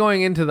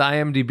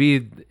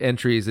IMDb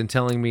entries and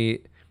telling me,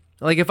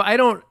 like,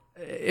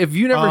 if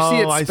you never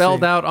see I it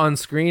spelled see. out on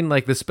screen,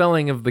 like the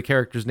spelling of the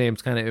character's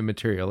name's kind of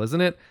immaterial,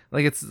 isn't it?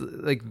 Like it's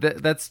like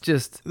that's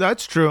just.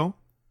 That's true.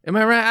 Am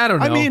I right? I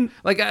don't know. I mean,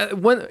 like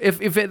when if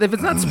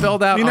it's not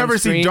spelled out, You never on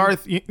screen,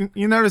 see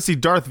You never see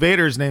Darth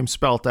Vader's name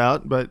spelt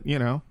out, but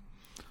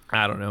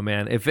I don't know,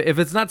 man. If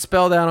it's not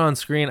spelled out on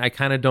screen, I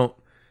kind of don't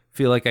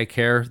feel like I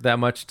care that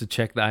much to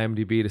check the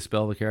IMDb to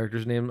spell the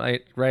character's name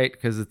right,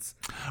 because it's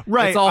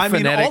right. It's all I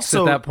mean, phonetics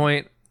also, at that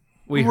point.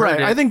 We heard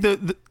right. it. I think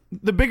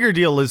the bigger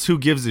deal is who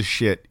gives a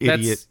shit,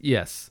 idiot.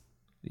 Yes.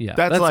 Yeah.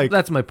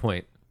 That's my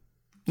point.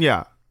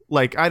 Yeah.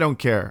 Like, I don't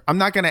care. I'm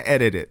not gonna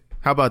edit it.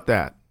 How about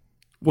that?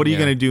 What are you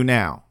Yeah. gonna do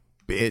now,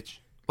 bitch?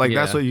 Like,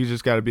 that's Yeah. what you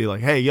just gotta be like.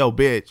 Hey, yo,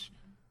 bitch.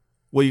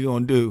 What you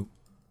gonna do?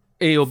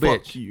 Hey, yo,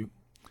 Fuck bitch. you.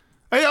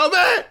 Hey, yo,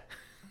 bitch.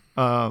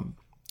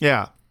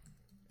 Yeah.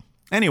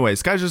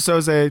 Anyways, Kaiser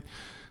Soze,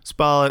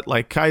 spell it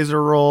like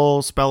Kaiser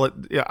roll. Spell it.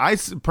 Yeah, I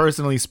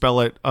personally spell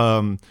it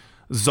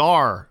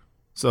Czar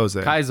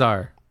Soze.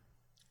 Kaiser.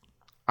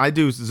 I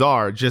do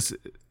Czar, just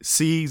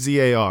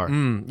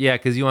CZAR. Yeah,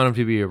 because you want him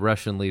to be a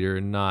Russian leader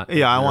and not.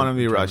 Yeah, I want him to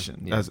be German.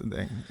 Russian. Yeah. That's the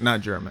thing.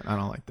 Not German. I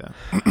don't like that.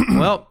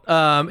 Well,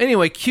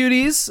 anyway,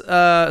 Cuties,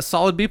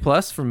 solid B+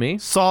 for me.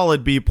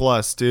 Solid B+,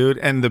 dude.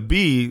 And the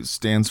B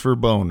stands for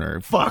boner.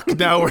 Fuck,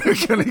 now we're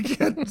going to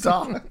get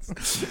dogs.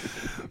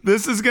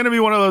 This is going to be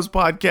one of those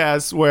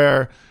podcasts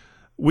where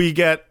we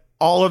get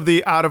all of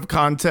the out of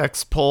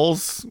context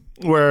pulls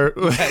where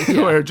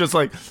where just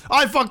like,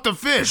 I fucked a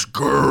fish,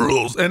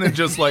 girls. And it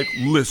just like,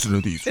 Listen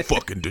to these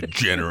fucking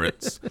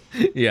degenerates.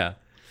 Yeah.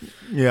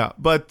 yeah.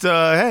 But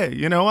hey,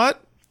 you know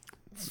what?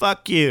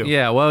 Fuck you.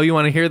 Yeah, well, you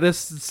want to hear this?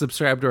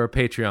 Subscribe to our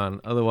Patreon.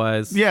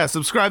 Otherwise, Yeah,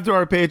 subscribe to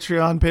our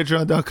Patreon,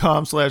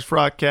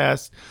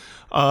 patreon.com/Frotcast.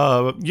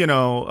 Go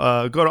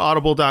to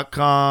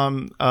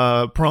audible.com,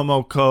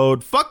 promo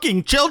code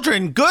fucking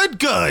children, good,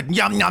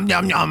 yum, yum,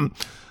 yum, yum.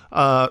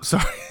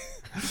 Sorry.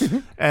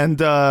 And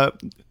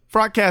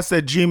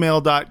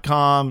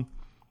frotcast@gmail.com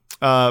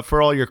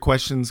for all your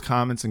questions,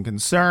 comments, and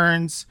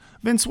concerns.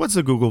 Vince, what's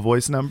the Google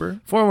Voice number?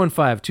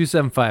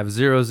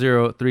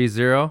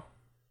 415-275-0030.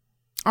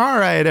 All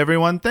right,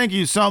 everyone. Thank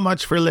you so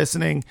much for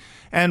listening.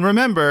 And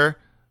remember,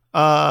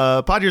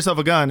 Pod Yourself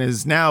a Gun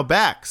is now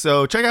back.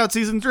 So check out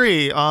season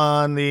 3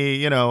 on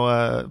the,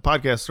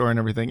 podcast store and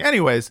everything.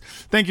 Anyways,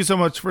 thank you so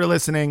much for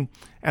listening.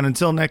 And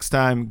until next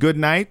time, good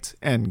night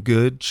and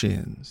good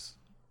chins.